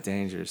a lot of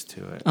dangers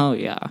to it. Oh,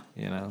 yeah.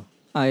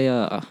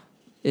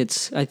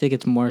 I think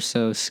it's more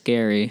so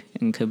scary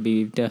and could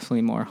be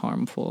definitely more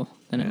harmful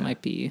than it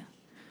might be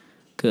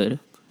good.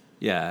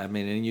 Yeah, I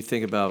mean, and you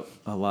think about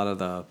a lot of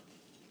the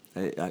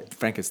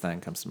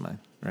Frankenstein comes to mind,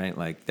 right?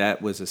 Like that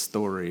was a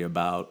story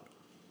about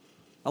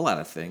a lot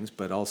of things,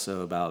 but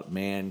also about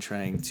man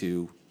trying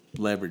to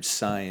leverage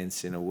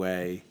science in a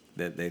way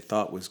that they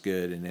thought was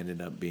good and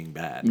ended up being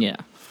bad. Yeah.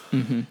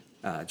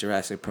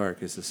 Jurassic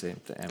Park is the same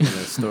thing. I mean,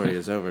 the story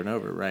is over and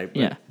over, right? But,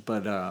 Yeah.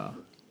 But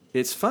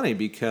it's funny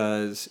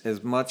because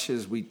as much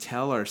as we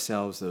tell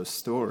ourselves those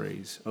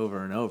stories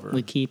over and over,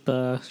 We keep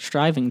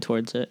striving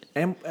towards it.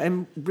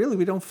 and really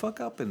we don't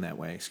fuck up in that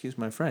way. Excuse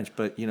my French,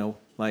 but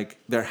like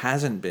there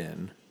hasn't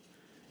been,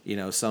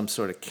 some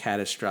sort of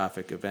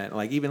catastrophic event,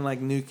 like even like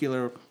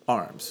nuclear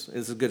arms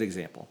is a good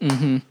example.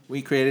 Mm-hmm.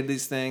 We created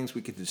these things;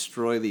 we could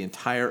destroy the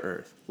entire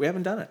Earth. We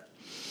haven't done it.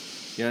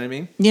 You know what I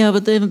mean? Yeah,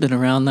 but they haven't been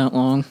around that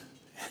long.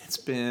 It's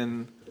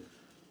been,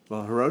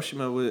 well,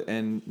 Hiroshima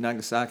and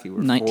Nagasaki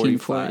were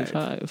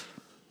 1945.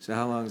 So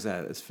how long is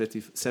that? It's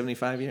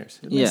 75 years.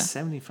 It's Yeah. been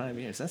 75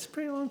 years. That's a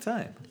pretty long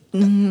time.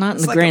 Not in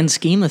It's the like grand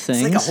scheme of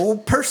things. It's like a whole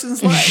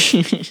person's life.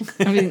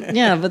 I mean,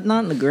 yeah, but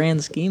not in the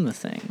grand scheme of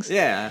things.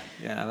 Yeah,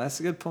 that's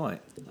a good point.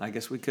 I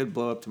guess we could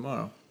blow up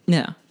tomorrow.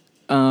 Yeah.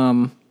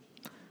 That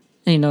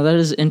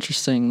is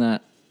interesting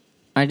that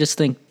I just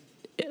think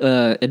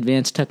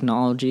advanced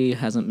technology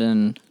hasn't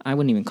been, I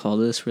wouldn't even call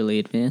this really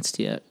advanced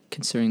yet,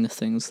 considering the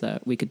things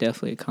that we could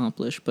definitely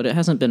accomplish, but it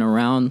hasn't been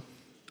around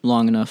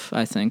long enough,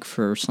 I think,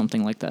 for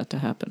something like that to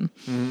happen.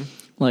 Mm-hmm.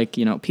 Like,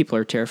 people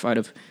are terrified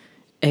of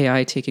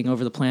AI taking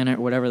over the planet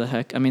or whatever the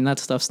heck. I mean, that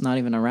stuff's not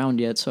even around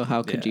yet, so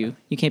how could you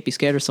can't be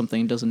scared of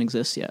something that doesn't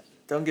exist yet.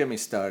 Don't get me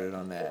started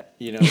on that.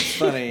 It's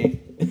funny.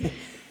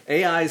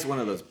 AI is one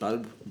of those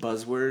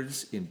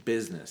buzzwords in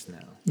business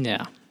now.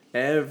 Yeah.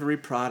 Every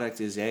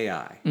product is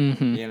AI,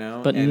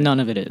 But and none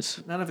of it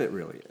is. none of it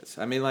really is.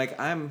 I mean, like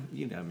I'm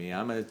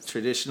a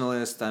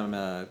traditionalist. I'm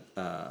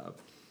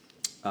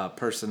a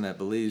person that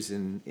believes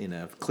in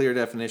a clear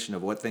definition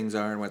of what things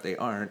are and what they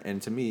aren't.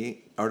 And to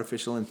me,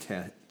 artificial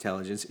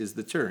intelligence is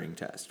the Turing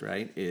test,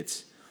 right?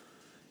 It's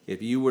if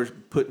you were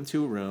put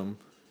into a room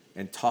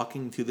and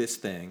talking to this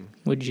thing,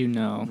 Would you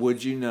know?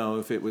 would you know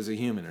if it was a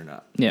human or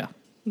not? Yeah.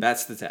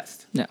 That's the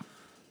test. Yeah.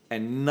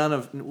 And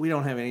we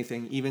don't have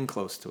anything even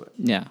close to it.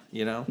 Yeah.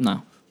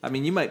 No. I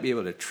mean, you might be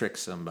able to trick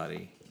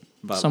somebody.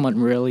 But Someone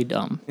really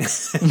dumb.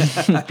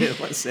 I didn't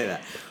want to say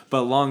that.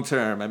 But long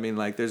term, I mean,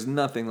 like, there's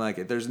nothing like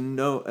it. There's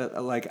no,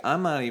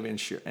 I'm not even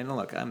sure. And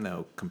look, I'm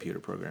no computer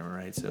programmer,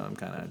 right? So I'm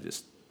kind of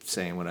just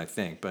saying what I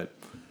think. But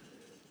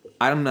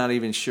I'm not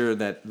even sure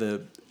that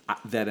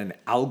that an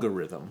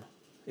algorithm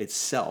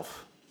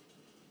itself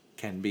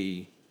can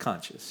be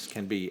conscious,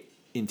 can be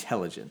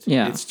intelligent.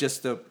 Yeah. It's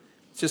just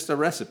a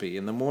recipe.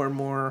 And the more and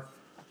more,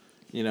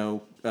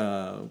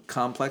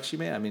 complex you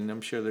may. I mean,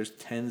 I'm sure there's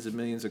tens of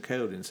millions of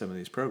code in some of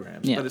these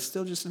programs, but it's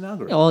still just an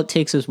algorithm. All it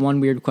takes is one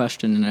weird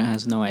question and it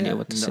has no idea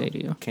what to say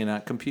to you.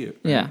 Cannot compute.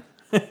 Right?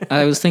 Yeah.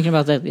 I was thinking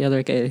about that the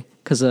other day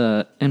because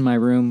in my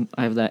room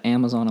I have that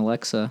Amazon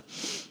Alexa,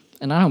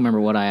 and I don't remember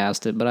what I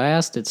asked it, but I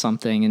asked it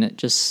something and it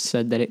just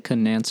said that it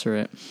couldn't answer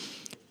it.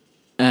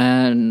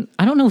 And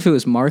I don't know if it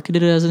was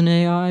marketed as an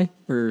AI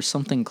or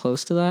something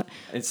close to that.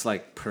 It's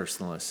like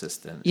personal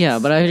assistant. Yeah,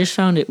 but I just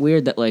found it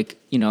weird that like,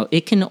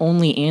 it can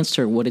only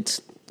answer what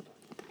it's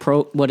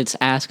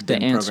asked to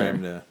Been answer.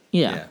 programmed to-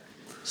 Yeah.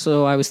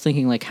 So I was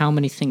thinking like how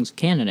many things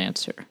can it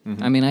answer?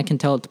 I mean, I can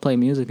tell it to play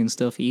music and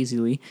stuff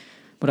easily,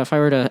 but if I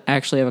were to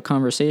actually have a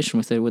conversation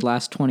with it, it would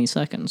last 20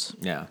 seconds.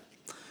 Yeah.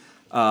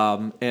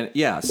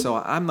 So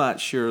I'm not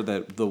sure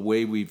that the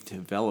way we've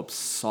developed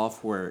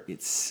software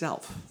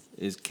itself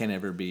can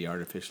ever be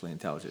artificially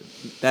intelligent.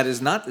 That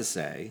is not to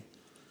say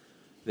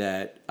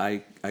that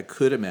I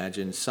could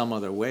imagine some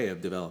other way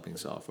of developing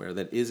software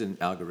that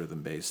isn't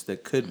algorithm based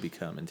that could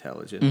become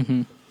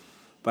intelligent.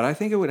 But I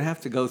think it would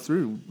have to go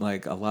through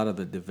like a lot of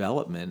the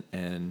development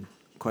and,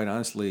 quite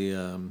honestly,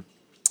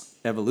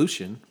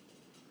 evolution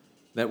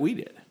that we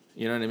did.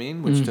 You know what I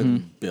mean? Which took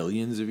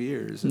billions of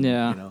years. And,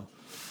 Yeah.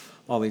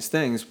 All these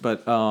things,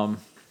 but I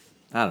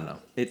don't know.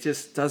 It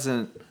just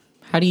doesn't.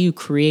 How do you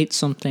create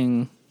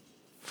something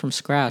from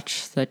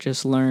scratch that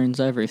just learns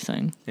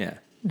everything? Yeah,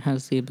 It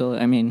has the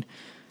ability. I mean,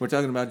 we're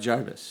talking about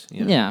Jarvis.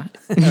 yeah.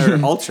 Or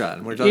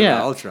Ultron. We're talking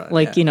about Ultron.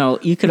 Like, yeah.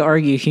 you could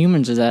argue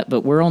humans are that,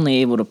 but we're only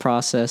able to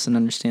process and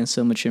understand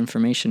so much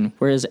information.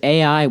 Whereas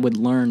AI would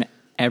learn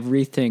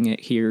everything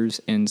it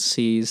hears and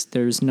sees.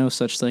 There's no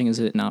such thing as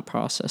it not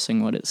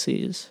processing what it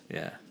sees.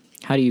 Yeah.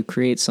 How do you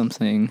create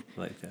something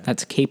Like that.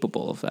 that's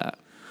capable of that?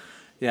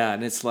 Yeah,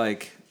 and it's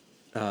like,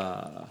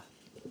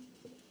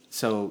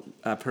 so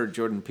I've heard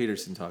Jordan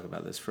Peterson talk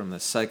about this from the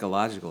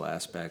psychological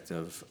aspect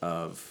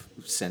of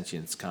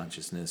sentience,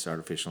 consciousness,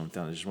 artificial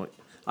intelligence.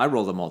 I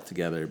roll them all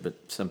together, but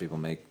some people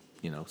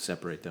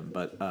separate them.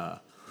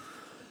 But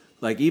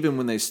like even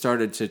when they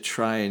started to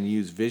try and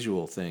use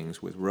visual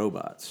things with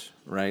robots,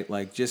 right?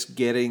 Like just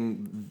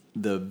getting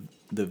the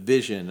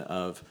vision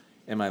of,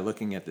 am I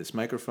looking at this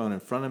microphone in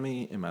front of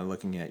me? Am I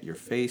looking at your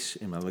face?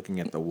 Am I looking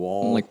at the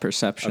wall? Like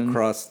perception?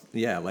 Across,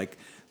 like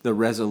the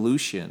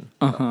resolution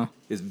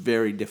is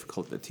very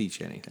difficult to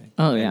teach anything.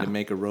 Oh, and yeah. to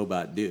make a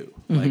robot do.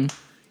 Like,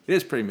 it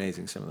is pretty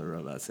amazing some of the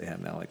robots they have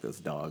now, like those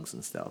dogs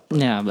and stuff.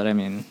 Yeah, but I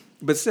mean,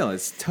 But still,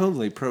 it's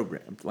totally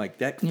programmed. Like,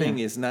 that thing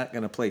is not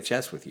going to play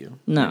chess with you.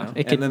 No,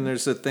 it could- And then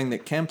there's a thing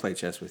that can play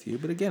chess with you.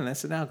 But again,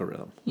 that's an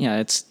algorithm. yeah,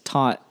 it's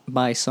taught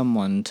by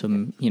someone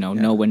to,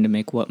 know when to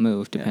make what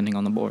move depending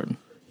on the board.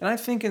 And I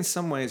think in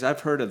some ways,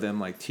 I've heard of them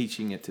like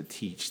teaching it to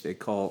teach.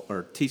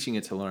 Or teaching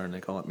it to learn. They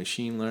call it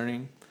machine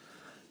learning.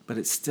 But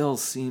it still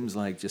seems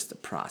like just a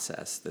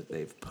process that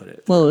they've put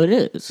it through. Well, it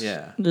is.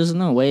 Yeah. There's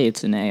no way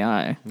it's an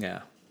AI.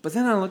 Yeah. But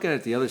then I look at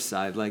it the other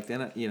side. Like,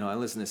 then, I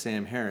listen to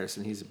Sam Harris,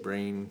 and he's a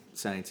brain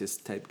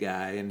scientist type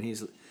guy. And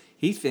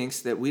he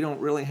thinks that we don't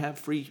really have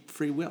free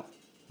will.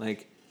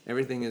 Like,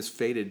 everything is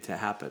fated to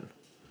happen.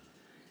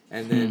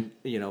 And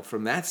then,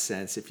 from that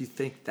sense, if you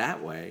think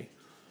that way,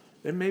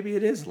 then maybe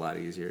it is a lot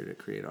easier to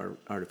create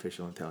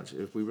artificial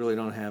intelligence. If we really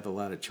don't have a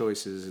lot of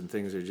choices and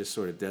things are just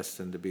sort of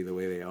destined to be the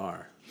way they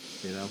are,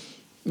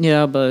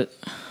 Yeah, but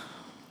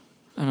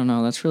I don't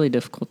know. That's really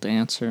difficult to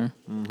answer.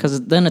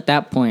 Because then at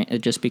that point,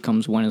 it just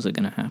becomes, when is it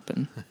going to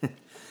happen?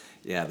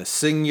 Yeah, the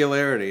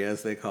singularity,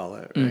 as they call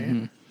it,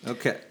 right?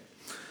 Okay.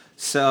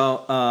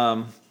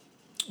 So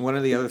one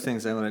of the other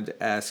things I wanted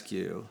to ask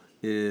you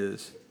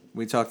is,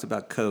 we talked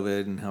about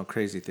COVID and how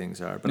crazy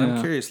things are, but I'm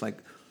Yeah. curious, like,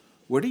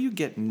 where do you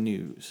get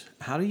news?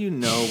 How do you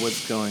know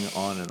what's going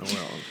on in the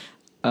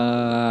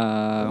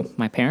world?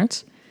 My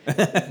parents.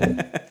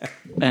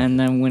 And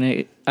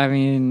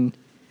then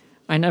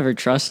I never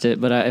trust it,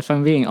 but if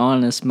I'm being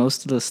honest,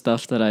 most of the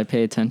stuff that I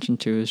pay attention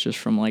to is just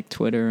from like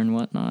Twitter and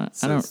whatnot.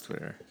 So it's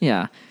Twitter.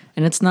 Yeah,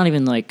 and it's not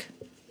even like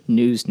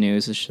news.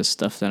 It's just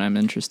stuff that I'm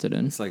interested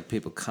in. It's like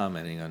people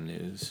commenting on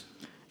news.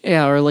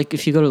 Yeah, or like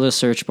if you go to the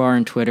search bar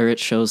in Twitter, it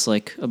shows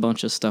like a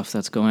bunch of stuff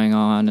that's going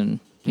on,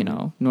 and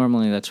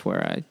normally that's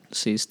where I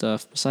see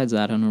stuff. Besides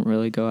that, I don't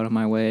really go out of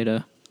my way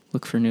to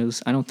look for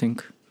news. I don't think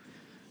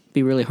it'd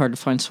be really hard to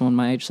find someone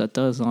my age that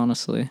does,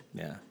 honestly.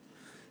 Yeah.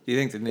 Do you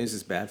think the news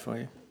is bad for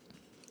you?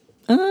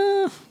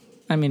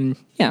 I mean,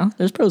 yeah,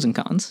 there's pros and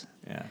cons.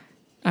 Yeah.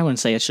 I wouldn't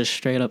say it's just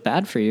straight up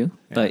bad for you,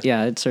 but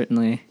yeah, it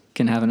certainly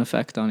can have an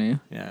effect on you.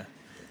 Yeah.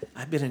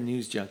 I've been a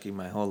news junkie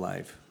my whole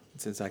life,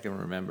 since I can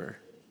remember.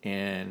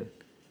 And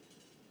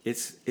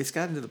it's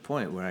gotten to the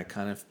point where I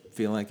kind of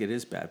feel like it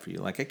is bad for you.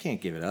 Like, I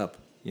can't give it up,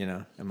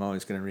 I'm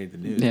always going to read the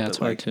news. Yeah, but it's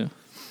hard too.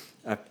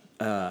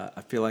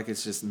 I feel like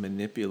it's just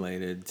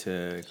manipulated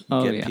to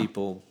Oh, get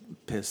people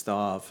pissed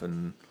off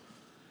and,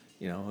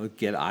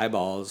 get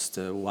eyeballs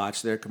to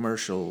watch their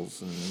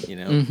commercials and, you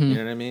know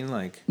what I mean?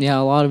 Like, Yeah,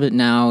 a lot of it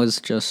now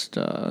is just,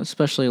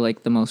 especially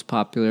like the most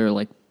popular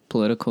like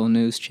political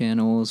news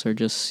channels are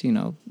just,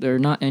 they're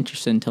not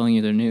interested in telling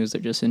you their news. They're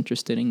just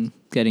interested in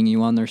getting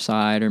you on their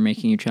side or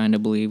making you trying to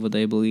believe what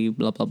they believe,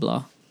 blah, blah,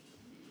 blah.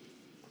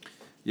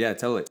 yeah,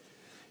 totally.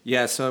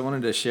 Yeah, so I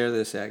wanted to share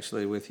this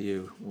actually with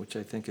you, which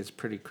I think is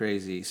pretty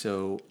crazy.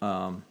 So,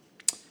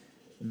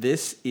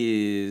 this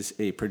is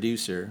a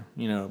producer,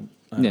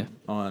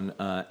 on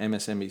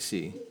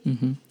MSNBC,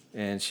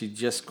 and she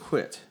just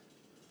quit.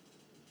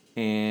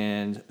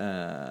 And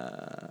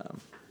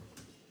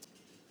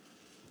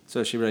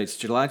So she writes,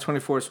 July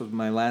 24th was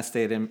my last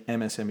day at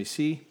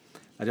MSNBC.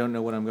 I don't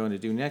know what I'm going to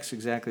do next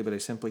exactly, but I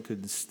simply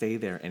couldn't stay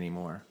there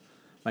anymore.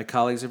 My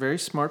colleagues are very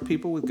smart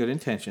people with good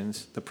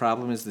intentions. The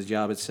problem is the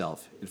job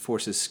itself. It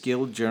forces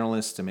skilled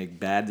journalists to make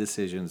bad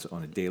decisions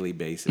on a daily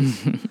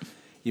basis.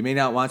 You may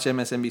not watch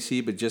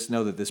MSNBC, but just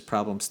know that this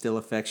problem still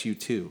affects you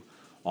too.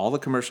 All the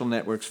commercial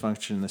networks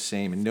function the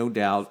same, and no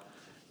doubt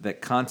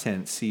that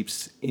content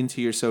seeps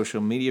into your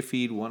social media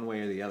feed one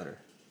way or the other.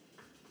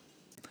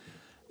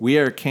 We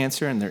are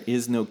cancer and there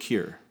is no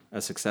cure,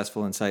 a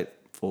successful,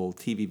 insightful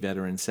TV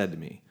veteran said to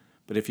me.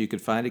 But if you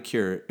could find a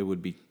cure,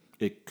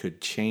 it could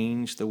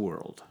change the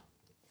world.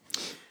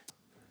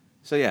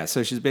 So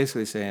she's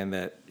basically saying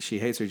that she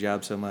hates her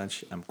job so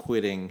much, I'm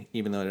quitting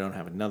even though I don't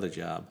have another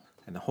job.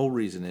 And the whole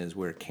reason is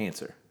we're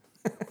cancer.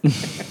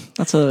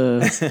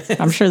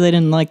 I'm sure they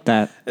didn't like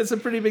that. It's a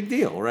pretty big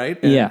deal, right?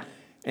 Yeah.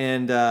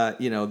 And,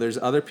 there's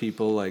other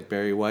people like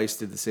Barry Weiss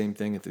did the same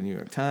thing at the New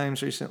York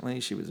Times recently.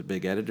 She was a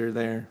big editor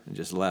there and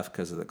just left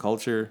because of the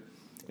culture.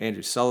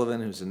 Andrew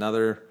Sullivan, who's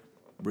another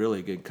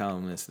really good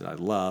columnist that I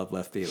love,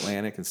 left The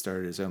Atlantic and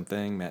started his own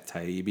thing. Matt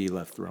Taibbi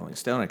left the Rolling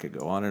Stone. I could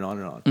go on and on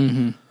and on.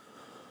 Mm-hmm.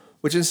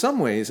 Which in some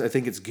ways I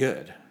think it's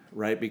good,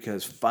 right?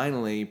 Because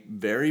finally,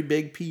 very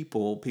big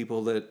people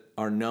that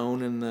are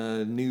known in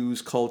the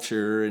news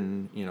culture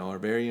and, are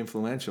very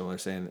influential are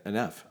saying,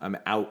 enough, I'm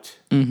out.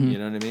 Mm-hmm. You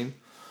know what I mean?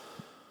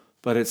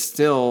 But it's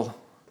still,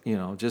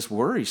 just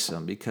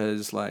worrisome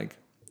because, I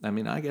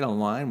get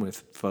online with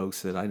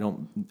folks that I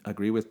don't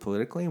agree with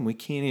politically, and we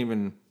can't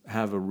even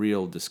have a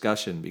real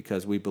discussion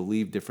because we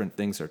believe different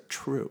things are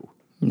true.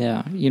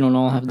 Yeah, you don't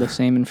all have the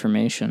same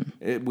information.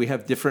 We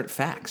have different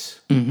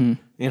facts. Mm-hmm.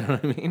 You know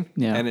what I mean?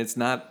 Yeah. And it's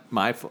not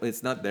my fault.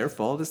 It's not their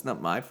fault. It's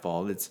not my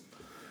fault. It's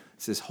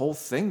this whole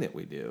thing that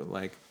we do.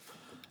 I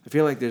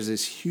feel like there's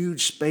this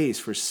huge space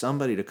for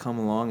somebody to come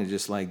along and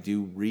just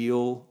do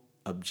real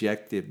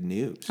objective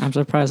news. I'm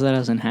surprised that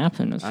hasn't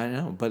happened. I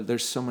know, but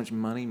there's so much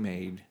money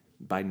made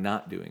by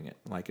not doing it.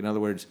 In other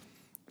words,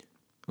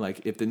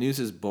 if the news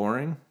is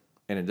boring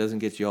and it doesn't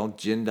get you all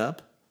ginned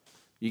up,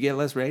 you get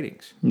less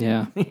ratings.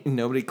 Yeah.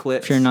 Nobody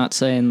clicks. If you're not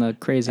saying the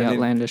crazy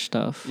outlandish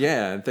stuff.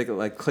 Yeah, and think of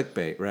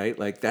clickbait, right?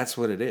 That's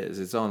what it is.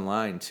 It's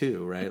online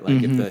too, right?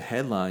 If the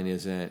headline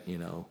isn't,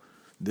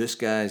 this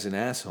guy's an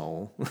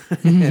asshole,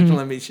 and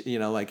let me,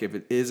 if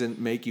it isn't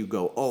make you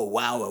go, oh,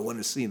 wow, I want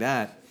to see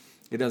that,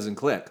 it doesn't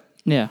click.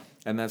 Yeah.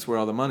 And that's where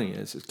all the money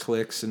is. It's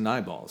clicks and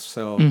eyeballs.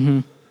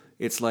 So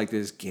it's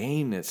this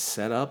game that's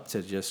set up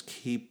to just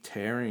keep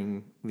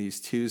tearing these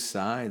two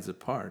sides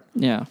apart.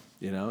 Yeah.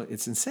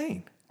 It's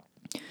insane.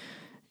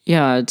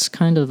 Yeah, it's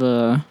kind of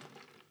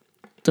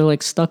they're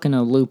stuck in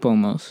a loop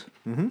almost.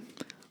 Mm-hmm.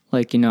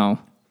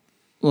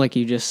 Like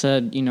you just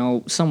said,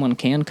 someone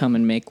can come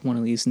and make one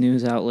of these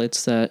news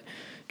outlets that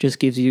just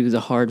gives you the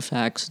hard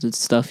facts and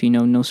stuff,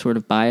 no sort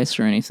of bias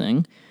or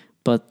anything.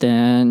 But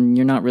then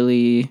you're not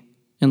really,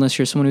 unless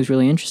you're someone who's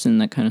really interested in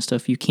that kind of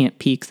stuff, you can't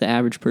pique the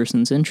average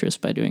person's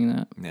interest by doing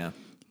that. Yeah.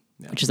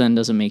 Which then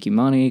doesn't make you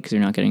money because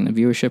you're not getting the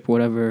viewership or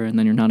whatever, and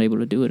then you're not able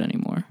to do it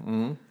anymore.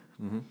 Mm-hmm.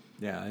 Mm-hmm.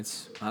 Yeah,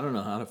 I don't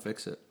know how to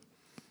fix it.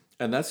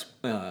 And that's,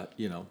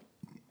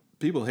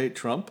 people hate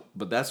Trump,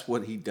 but that's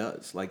what he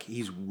does.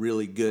 He's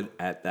really good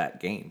at that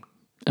game.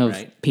 Of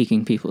right?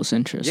 piquing people's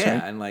interest, yeah,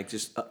 right? and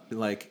just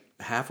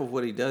half of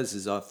what he does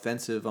is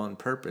offensive on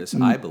purpose,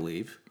 I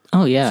believe.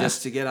 Oh, yeah.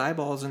 Just to get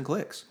eyeballs and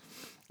clicks.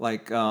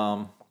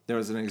 There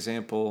was an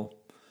example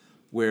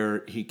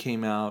where he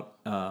came out,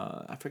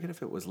 I forget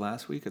if it was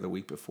last week or the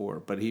week before,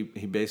 but he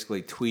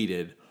basically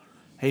tweeted,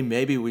 hey,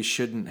 maybe we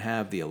shouldn't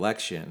have the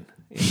election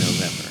in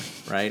November,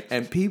 right?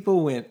 And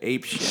people went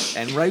apeshit,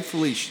 and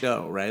rightfully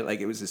so,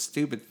 right? It was a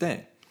stupid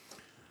thing.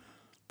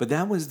 But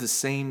that was the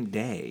same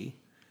day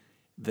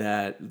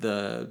that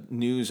the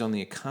news on the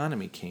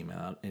economy came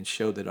out and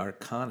showed that our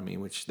economy,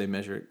 which they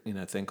measure in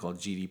a thing called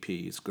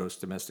GDP, is gross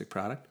domestic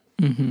product,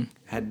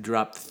 had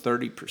dropped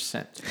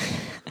 30%,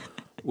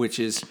 which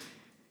is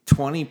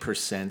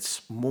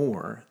 20%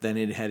 more than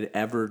it had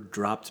ever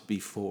dropped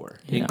before,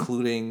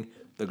 including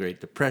the Great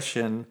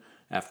Depression,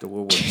 after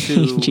World War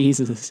II,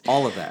 Jesus,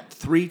 all of that,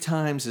 3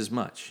 times as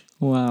much.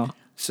 Wow.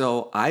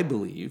 So I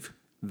believe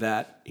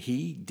that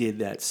he did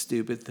that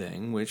stupid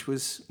thing, which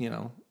was,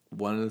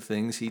 one of the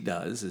things he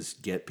does is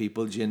get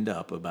people ginned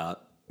up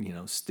about,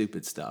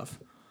 stupid stuff.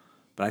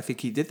 But I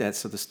think he did that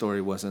so the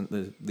story wasn't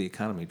the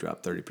economy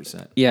dropped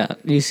 30%. Yeah,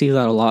 you see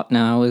that a lot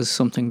now is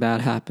something bad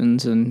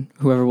happens and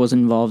whoever was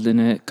involved in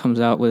it comes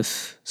out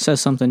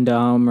says something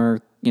dumb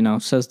or,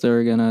 says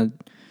they're going to,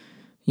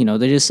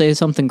 they just say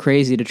something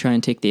crazy to try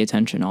and take the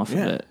attention off of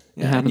it.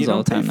 Yeah. It happens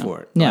all the time now.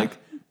 For it. Yeah.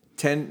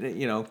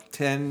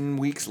 10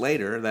 weeks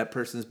later, that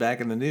person's back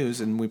in the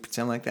news and we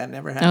pretend like that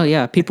never happened. Oh,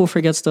 yeah. People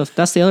forget stuff.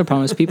 That's the other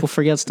problem is people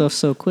forget stuff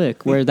so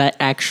quick where that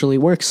actually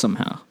works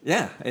somehow.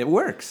 Yeah, it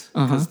works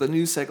because the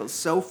news cycle's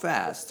so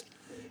fast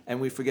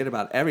and we forget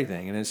about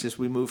everything. And it's just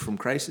we move from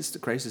crisis to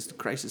crisis to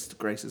crisis to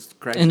crisis to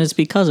crisis. And it's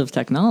because of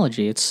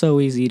technology. It's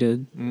so easy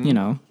to,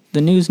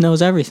 the news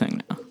knows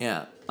everything now.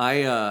 Yeah.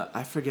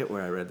 I forget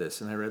where I read this,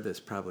 and I read this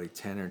probably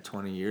 10 or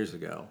 20 years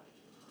ago.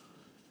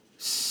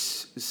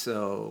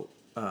 So,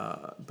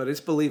 but it's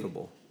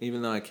believable,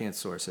 even though I can't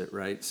source it,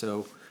 right?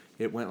 So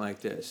it went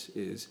like this: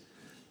 is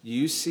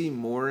you see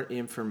more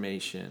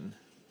information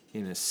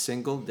in a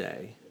single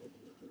day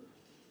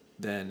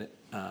than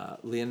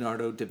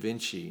Leonardo da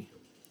Vinci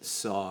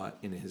saw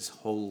in his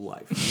whole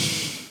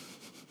life.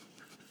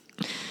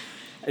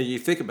 And you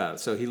think about it.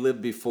 So he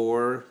lived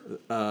before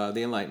the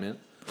Enlightenment,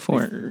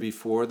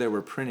 before there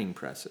were printing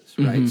presses,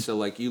 right? So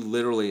like you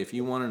literally, if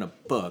you wanted a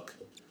book,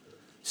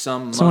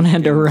 someone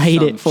had to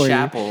write it for you.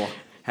 Chapel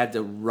had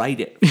to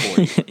write it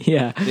for you.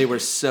 Yeah. They were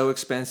so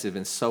expensive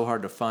and so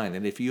hard to find.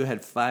 And if you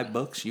had 5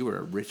 books, you were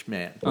a rich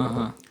man.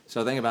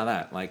 So think about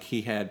that. Like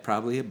he had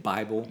probably a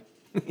Bible,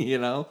 you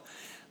know,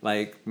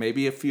 like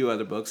maybe a few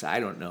other books.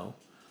 I don't know.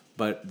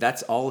 But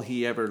that's all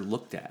he ever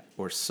looked at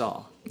or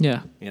saw.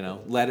 Yeah. You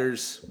know,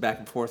 letters back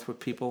and forth with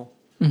people,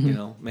 you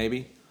know,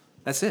 maybe.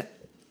 That's it.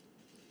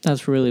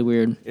 That's really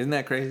weird. Isn't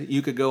that crazy?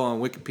 You could go on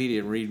Wikipedia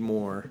and read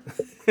more.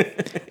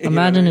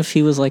 Imagine if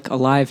he was like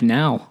alive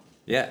now.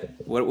 Yeah.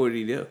 What would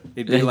he do?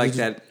 He'd be like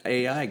that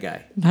AI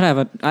guy.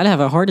 I'd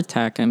have a heart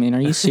attack. I mean,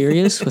 are you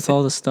serious with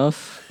all the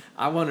stuff?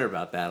 I wonder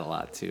about that a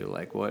lot too.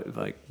 Like what,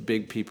 like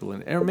big people,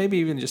 or maybe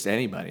even just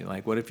anybody.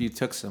 Like what if you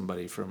took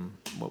somebody from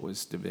what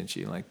was Da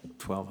Vinci, like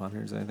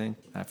 1200s, I think,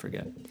 I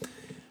forget,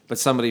 but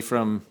somebody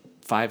from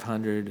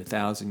 500,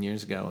 1,000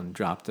 years ago, and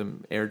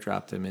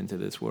airdropped them into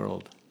this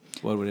world.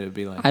 What would it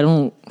be like?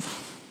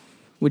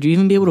 Would you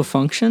even be able to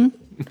function?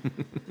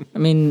 I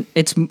mean,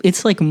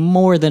 it's like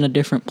more than a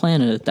different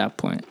planet at that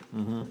point.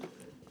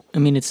 I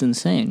mean, it's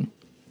insane.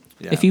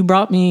 Yeah. If you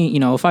brought me, you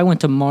know, if I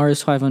went to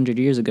Mars 500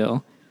 years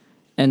ago,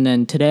 and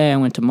then today I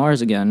went to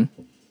Mars again,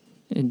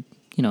 it'd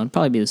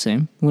probably be the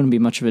same. It wouldn't be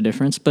much of a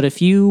difference. But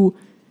if you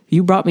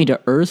brought me to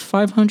Earth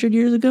 500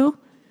 years ago,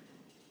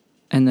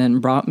 and then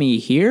brought me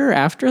here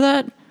after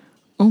that,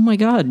 oh my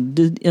God,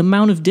 the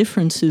amount of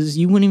differences,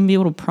 you wouldn't even be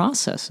able to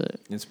process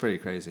it. It's pretty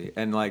crazy.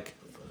 And like,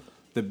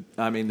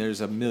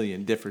 there's a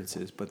million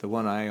differences, but the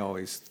one I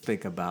always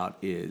think about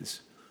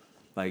is,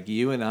 like,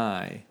 you and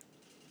I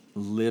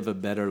live a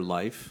better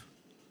life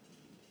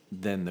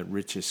than the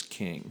richest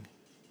king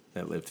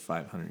that lived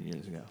 500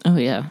 years ago. Oh,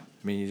 yeah.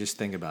 I mean, you just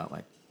think about,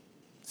 like,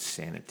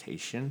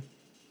 sanitation,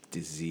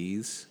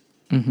 disease,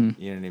 Mm-hmm.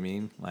 you know what I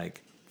mean?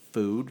 Like,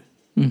 food.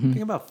 Think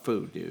about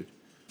food, dude.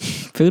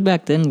 Food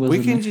back then was...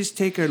 We can just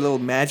take our little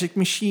magic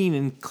machine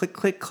and click,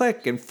 click,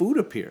 click, and food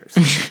appears.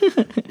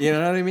 You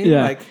know what I mean?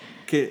 Yeah. Like,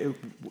 could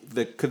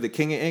the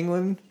King of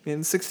England in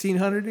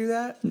 1600 do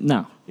that?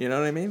 No. You know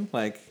what I mean?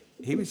 Like,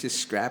 he was just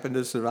scrapping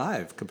to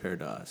survive compared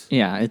to us.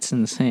 Yeah, it's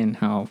insane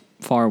how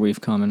far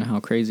we've come and how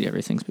crazy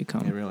everything's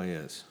become. It really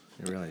is.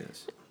 It really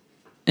is.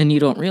 And you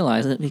don't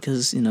realize it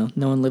because, no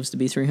one lives to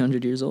be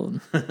 300 years old.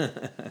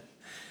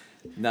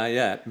 Not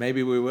yet.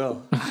 Maybe we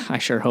will. I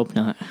sure hope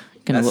not.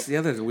 That's the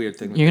other weird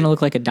thing. You're going to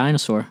look like a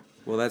dinosaur.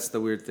 Well, that's the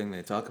weird thing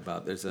they talk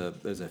about. There's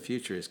a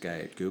futurist guy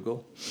at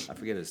Google. I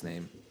forget his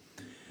name.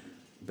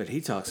 But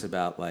he talks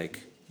about,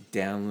 like,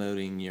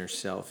 downloading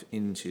yourself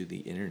into the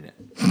internet.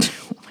 Oh,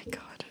 my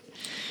God.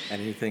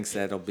 And he thinks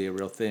that'll be a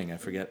real thing. I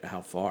forget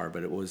how far,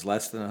 but it was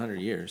less than 100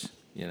 years,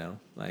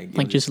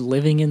 Like just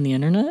living in the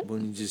internet?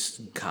 When you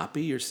just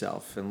copy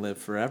yourself and live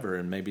forever,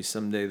 and maybe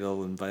someday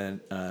they'll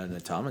invent an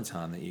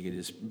automaton that you could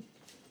just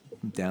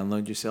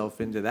download yourself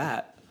into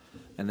that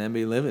and then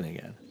be living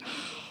again.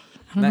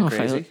 I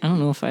don't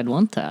know if I'd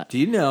want that. Do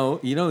you know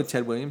who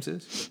Ted Williams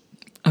is?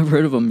 I've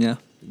heard of him, yeah.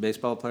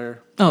 Baseball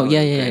player? Oh,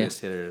 yeah.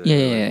 Greatest hitter.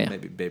 Yeah.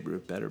 Maybe Babe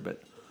Ruth better,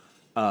 but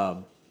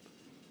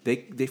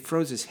they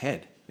froze his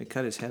head. They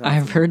cut his head off.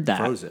 I've heard that.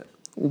 Froze it.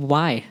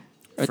 Why?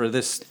 For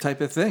this type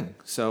of thing.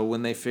 So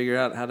when they figure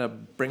out how to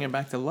bring him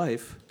back to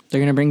life. They're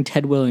going to bring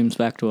Ted Williams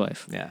back to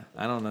life. Yeah,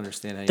 I don't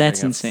understand how you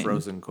That's bring insane. a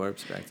frozen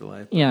corpse back to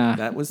life. Yeah.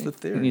 That was the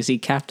theory. Is he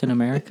Captain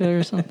America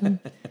or something?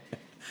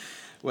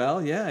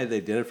 Well, yeah,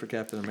 they did it for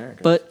Captain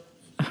America. But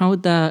how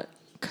would that...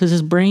 Because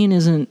his brain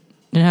it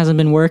hasn't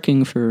been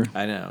working for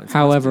I know.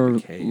 however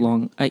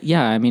long.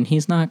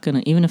 He's not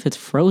going to... Even if it's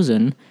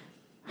frozen,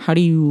 how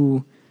do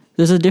you...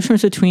 There's a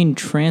difference between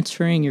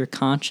transferring your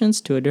conscience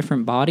to a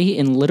different body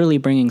and literally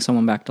bringing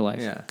someone back to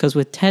life. Yeah. Because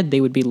with Ted,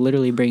 they would be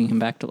literally bringing him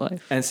back to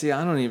life. And see,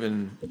 I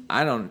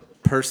don't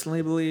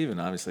personally believe, and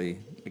obviously,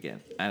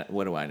 again,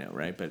 what do I know,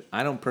 right? But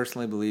I don't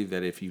personally believe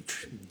that if you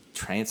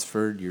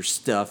transferred your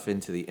stuff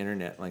into the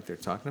internet like they're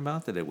talking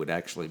about, that it would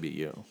actually be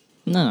you.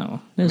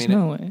 No, there's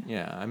no way.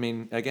 Yeah,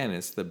 again,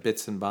 it's the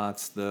bits and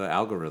bots, the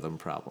algorithm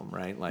problem,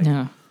 right? Like,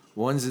 Yeah.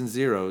 ones and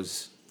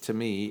zeros, to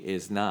me,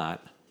 is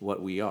not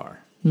what we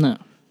are. No.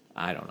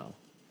 I don't know.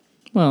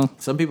 Well,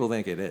 some people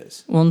think it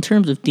is. Well, in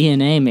terms of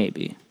DNA,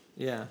 maybe.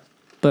 Yeah.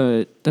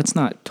 But that's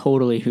not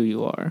totally who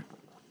you are.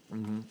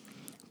 Mm-hmm.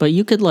 But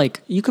you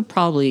could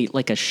probably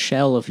like a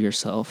shell of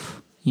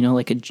yourself, kind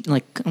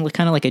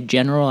of like a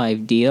general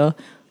idea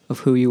of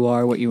who you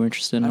are, what you're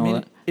interested in, all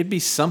that. It'd be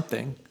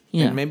something.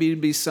 Yeah. And maybe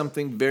it'd be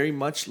something very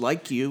much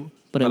like you,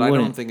 but I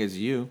don't think it's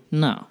you.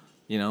 No.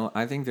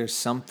 I think there's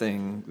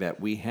something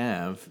that we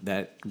have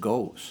that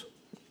goes,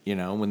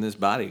 when this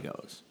body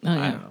goes. Oh,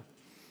 yeah. I don't know.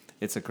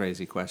 It's a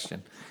crazy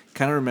question.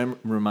 Kind of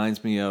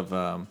reminds me of,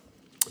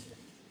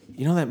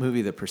 you know that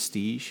movie, The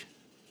Prestige,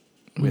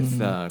 with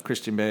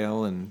Christian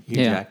Bale and Hugh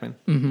Jackman?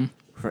 Mm-hmm.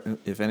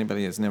 If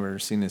anybody has never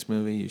seen this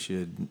movie, you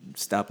should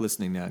stop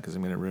listening now because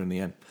I'm going to ruin the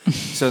end.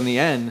 So in the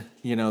end,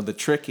 the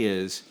trick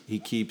is he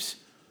keeps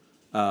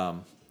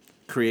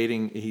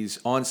creating, he's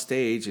on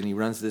stage and he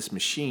runs this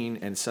machine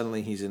and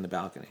suddenly he's in the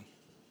balcony.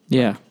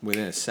 Yeah.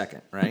 Within a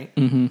second, right?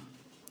 Mm-hmm.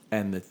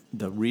 And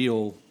the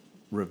real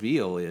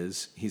reveal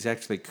is he's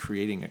actually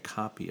creating a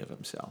copy of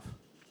himself.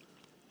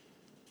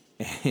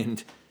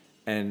 And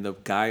the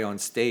guy on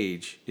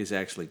stage is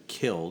actually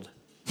killed.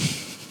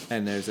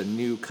 And there's a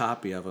new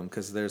copy of him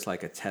because there's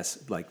like a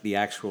test, like the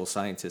actual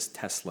scientist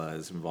Tesla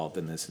is involved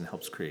in this and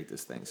helps create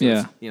this thing. So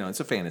yeah.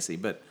 It's a fantasy,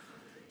 but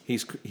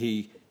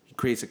he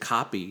creates a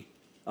copy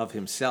of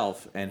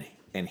himself and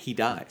he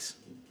dies.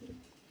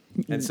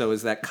 And so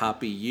is that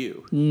copy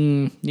you?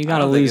 You got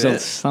to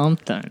lose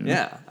something.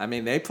 Yeah. I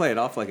mean, they play it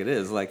off like it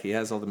is, like he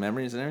has all the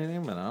memories and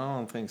everything, but I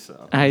don't think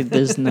so.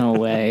 There's no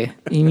way.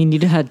 You mean,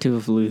 you'd had to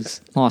have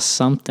lost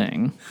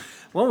something.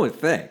 One would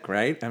think,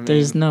 right? I mean,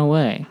 there's no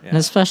way. Yeah. And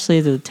especially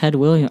the Ted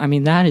Williams. I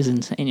mean, that is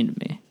insane to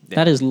me. Yeah.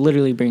 That is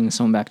literally bringing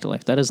someone back to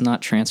life. That is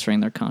not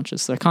transferring their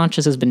conscious. Their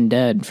conscious has been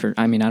dead for,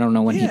 I don't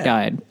know when he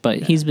died, but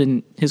his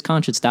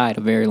conscious died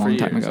a very long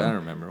time ago. I don't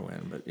remember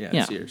when, but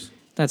it's years.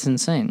 That's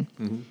insane.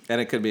 Mm-hmm. And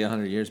it could be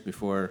 100 years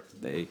before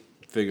they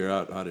figure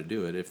out how to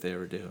do it, if they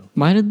ever do.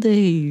 Why did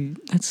they?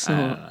 That's so. I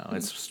don't know.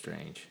 It's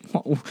strange.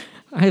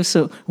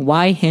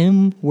 Why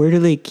him? Where do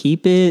they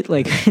keep it?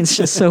 Like, it's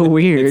just so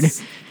weird.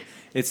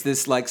 It's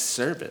this like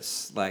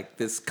service, like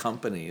this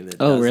company that.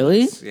 Oh, does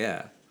really? This.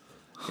 Yeah.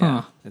 Huh.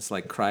 Yeah. It's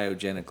like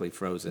cryogenically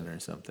frozen or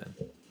something.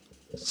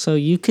 So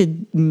you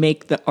could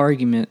make the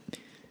argument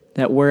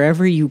that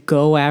wherever you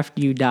go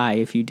after you die,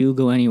 if you do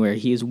go anywhere,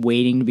 he is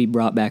waiting to be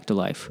brought back to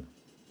life.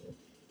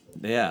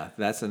 Yeah,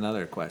 that's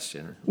another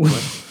question.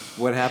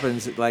 What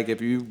happens, like,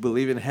 if you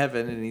believe in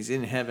heaven and he's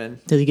in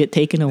heaven? Does he get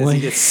taken away? Does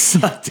he get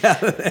sucked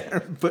out of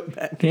there and put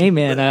back? Hey,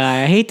 man,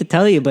 I hate to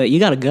tell you, but you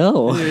got to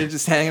go. You're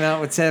just hanging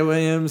out with Ted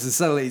Williams and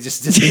suddenly he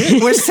just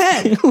disappeared. Where's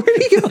Ted? Where'd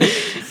he go?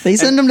 They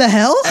send him to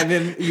hell? And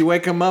then you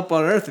wake him up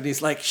on Earth and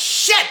he's like,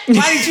 shit,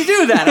 why did you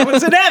do that? I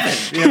was in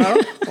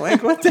heaven,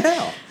 Like, what the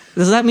hell?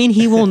 Does that mean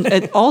he will...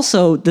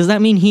 also, does that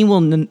mean he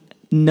will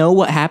know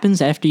what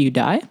happens after you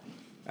die?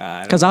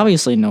 Because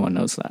obviously no one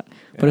knows that.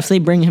 But if they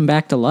bring him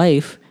back to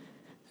life,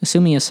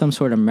 assuming he has some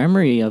sort of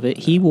memory of it,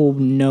 he will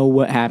know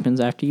what happens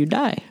after you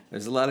die.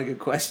 There's a lot of good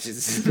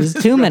questions. There's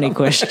too many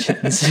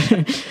questions.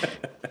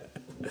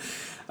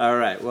 All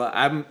right.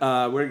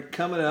 Well, we're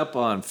coming up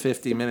on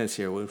 50 minutes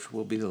here, which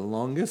will be the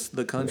longest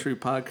The Country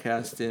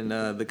podcast in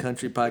The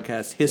Country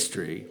podcast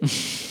history.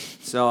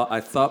 So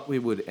I thought we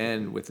would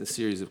end with a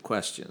series of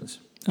questions.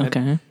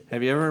 Okay.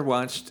 Have you ever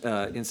watched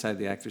Inside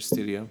the Actors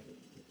Studio?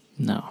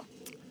 No.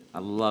 I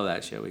love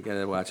that show. We got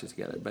to watch it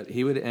together. But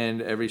he would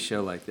end every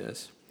show like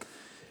this.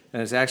 And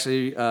it's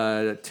actually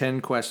 10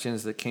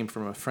 questions that came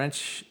from a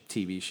French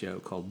TV show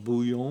called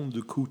Bouillon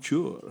de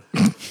Couture,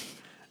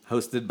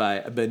 hosted by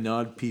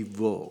Bernard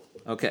Pivot.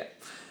 Okay,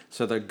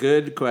 so they're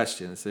good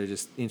questions. They're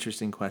just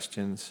interesting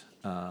questions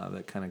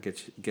that kind of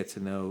get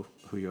to know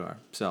who you are.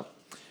 So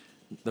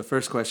the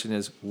first question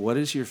is, what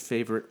is your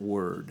favorite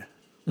word?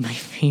 My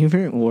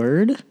favorite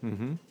word?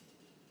 Mm-hmm.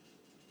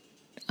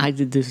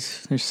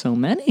 There's so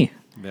many.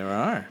 There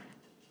are.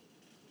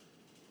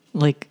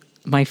 Like,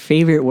 my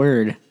favorite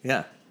word.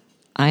 Yeah.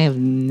 I have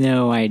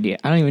no idea.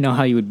 I don't even know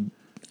how you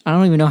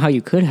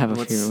could have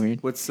a favorite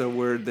word. What's a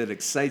word that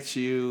excites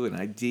you? An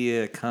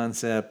idea, a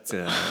concept,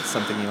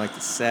 something you like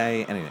to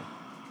say, anything?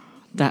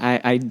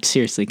 That I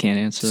seriously can't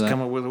answer Just that.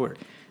 come up with a word.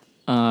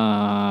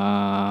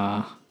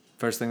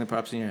 First thing that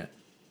pops in your head.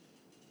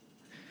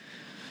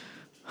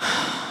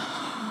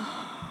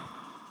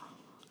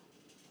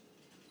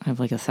 I have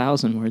like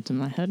 1,000 words in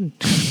my head.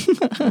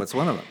 What's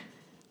one of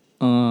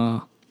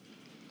them?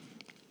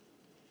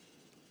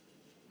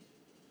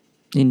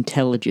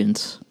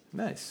 Intelligence.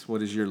 Nice.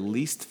 What is your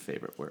least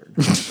favorite word?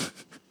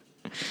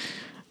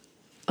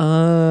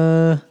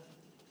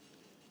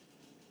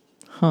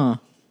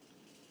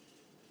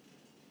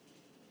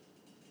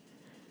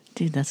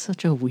 Dude, that's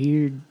such a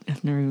weird...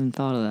 I've never even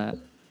thought of that.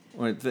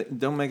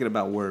 Don't make it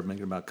about word, make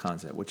it about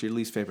concept. What's your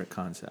least favorite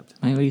concept?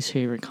 My least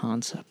favorite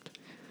concept.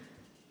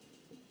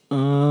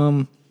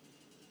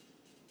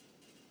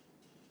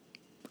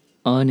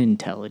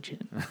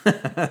 Unintelligent.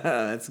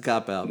 That's a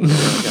cop-out.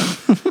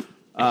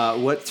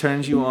 What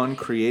turns you on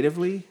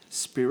creatively,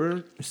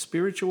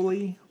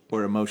 spiritually,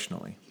 or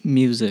emotionally?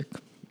 Music.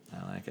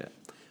 I like it.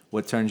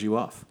 What turns you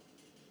off?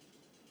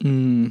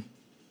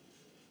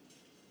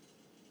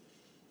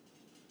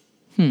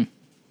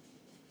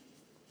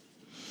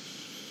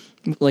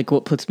 Like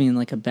what puts me in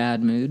like a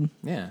bad mood?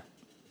 Yeah.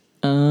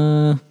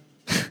 The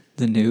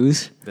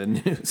news. The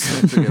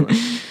news. That's a good one.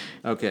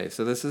 Okay,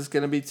 so this is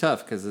going to be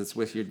tough because it's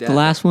with your dad. The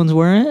last ones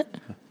weren't?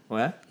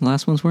 What? The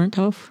last ones weren't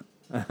tough?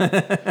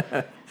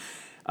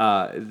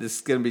 This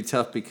is gonna be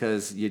tough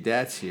because your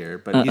dad's here,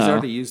 but he's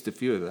already used a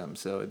few of them.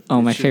 So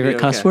my should favorite be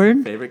cuss okay.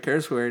 word? Favorite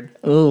curse word.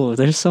 Oh,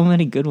 there's so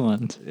many good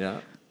ones.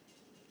 Yeah.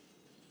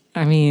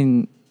 I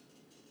mean,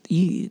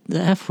 the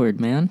F word,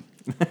 man.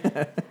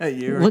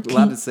 You're What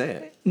allowed can- to say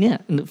it. Yeah,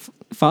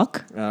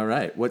 fuck. All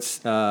right. What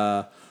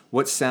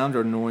sound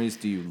or noise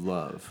do you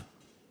love?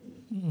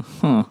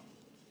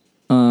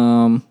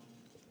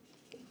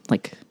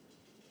 Like,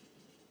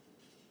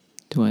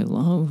 do I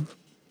love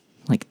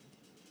like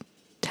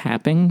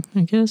tapping?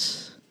 I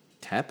guess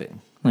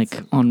Tapping.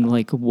 like on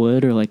like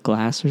wood or like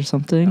glass or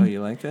something. Oh,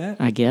 you like that?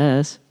 I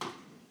guess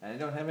I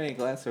don't have any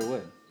glass or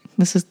wood.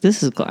 this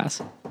is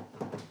glass.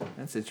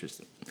 That's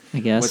interesting. I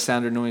guess. What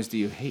sound or noise do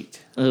you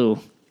hate?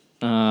 Oh,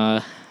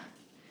 a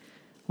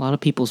lot of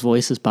people's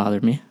voices bother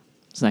me.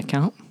 Does that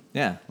count?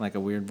 Yeah, like a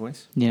weird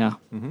voice. Yeah.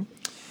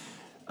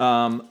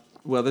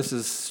 Well, this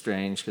is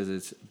strange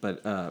because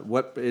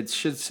what it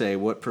should say,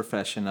 what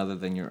profession other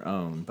than your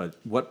own, but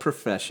what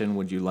profession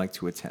would you like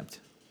to attempt?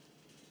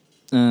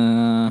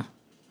 I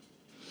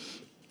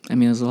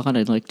mean, there's a lot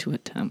I'd like to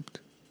attempt.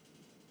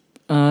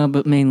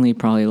 But mainly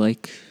probably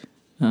like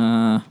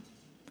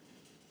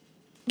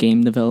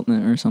game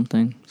development or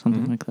something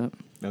like that.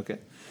 Okay.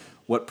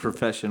 What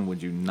profession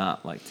would you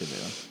not like to do?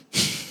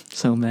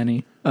 So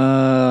many.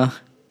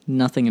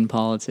 Nothing in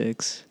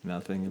politics.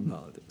 Nothing in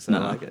politics.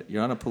 No. I like it.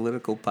 You're on a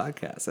political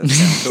podcast. That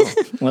sounds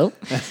cool. Well,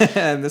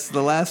 And this is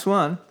the last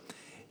one.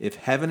 If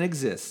heaven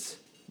exists,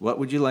 what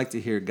would you like to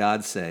hear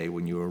God say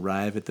when you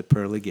arrive at the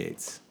pearly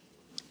gates?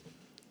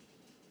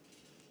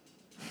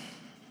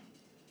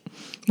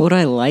 what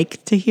I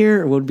like to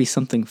hear would be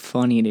something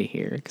funny to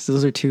hear because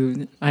those are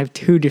two. I have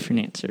two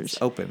different answers.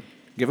 Open.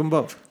 Give them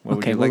both. What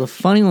would Okay, you well, like? the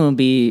funny one would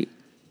be,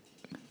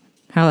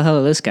 how the hell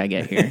did this guy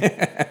get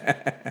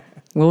here?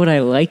 What would I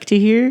like to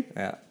hear?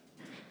 Yeah.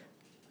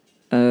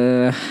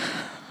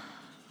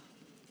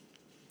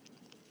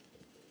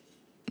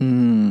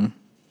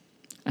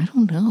 I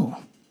don't know.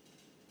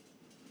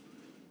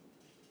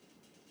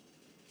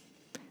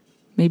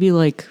 Maybe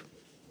like,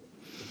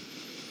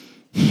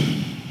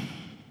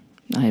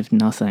 I have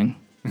nothing.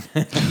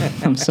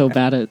 I'm so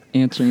bad at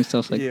answering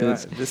stuff like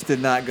this. This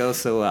did not go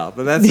so well,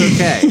 but that's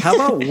okay. How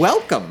about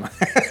welcome?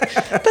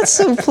 That's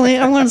so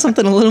plain. I wanted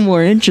something a little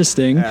more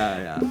interesting.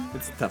 Yeah,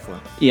 it's a tough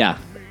one. Yeah.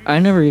 I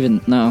never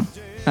even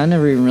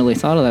really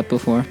thought of that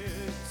before.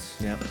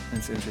 Yeah,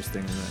 it's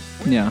interesting,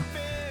 isn't it? Yeah.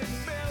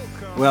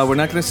 Well, we're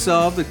not going to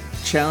solve the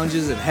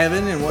challenges of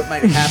heaven and what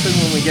might happen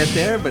when we get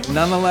there, but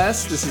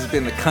nonetheless, this has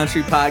been the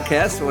Country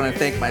Podcast. I want to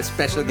thank my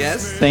special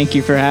guest, Thank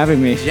you for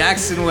having me.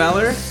 Jackson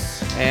Weller,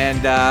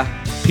 and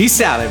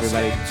peace out,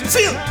 everybody.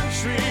 See you. And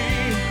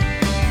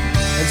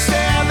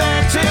stand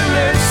there to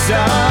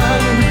listen,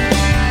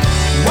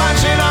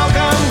 watching all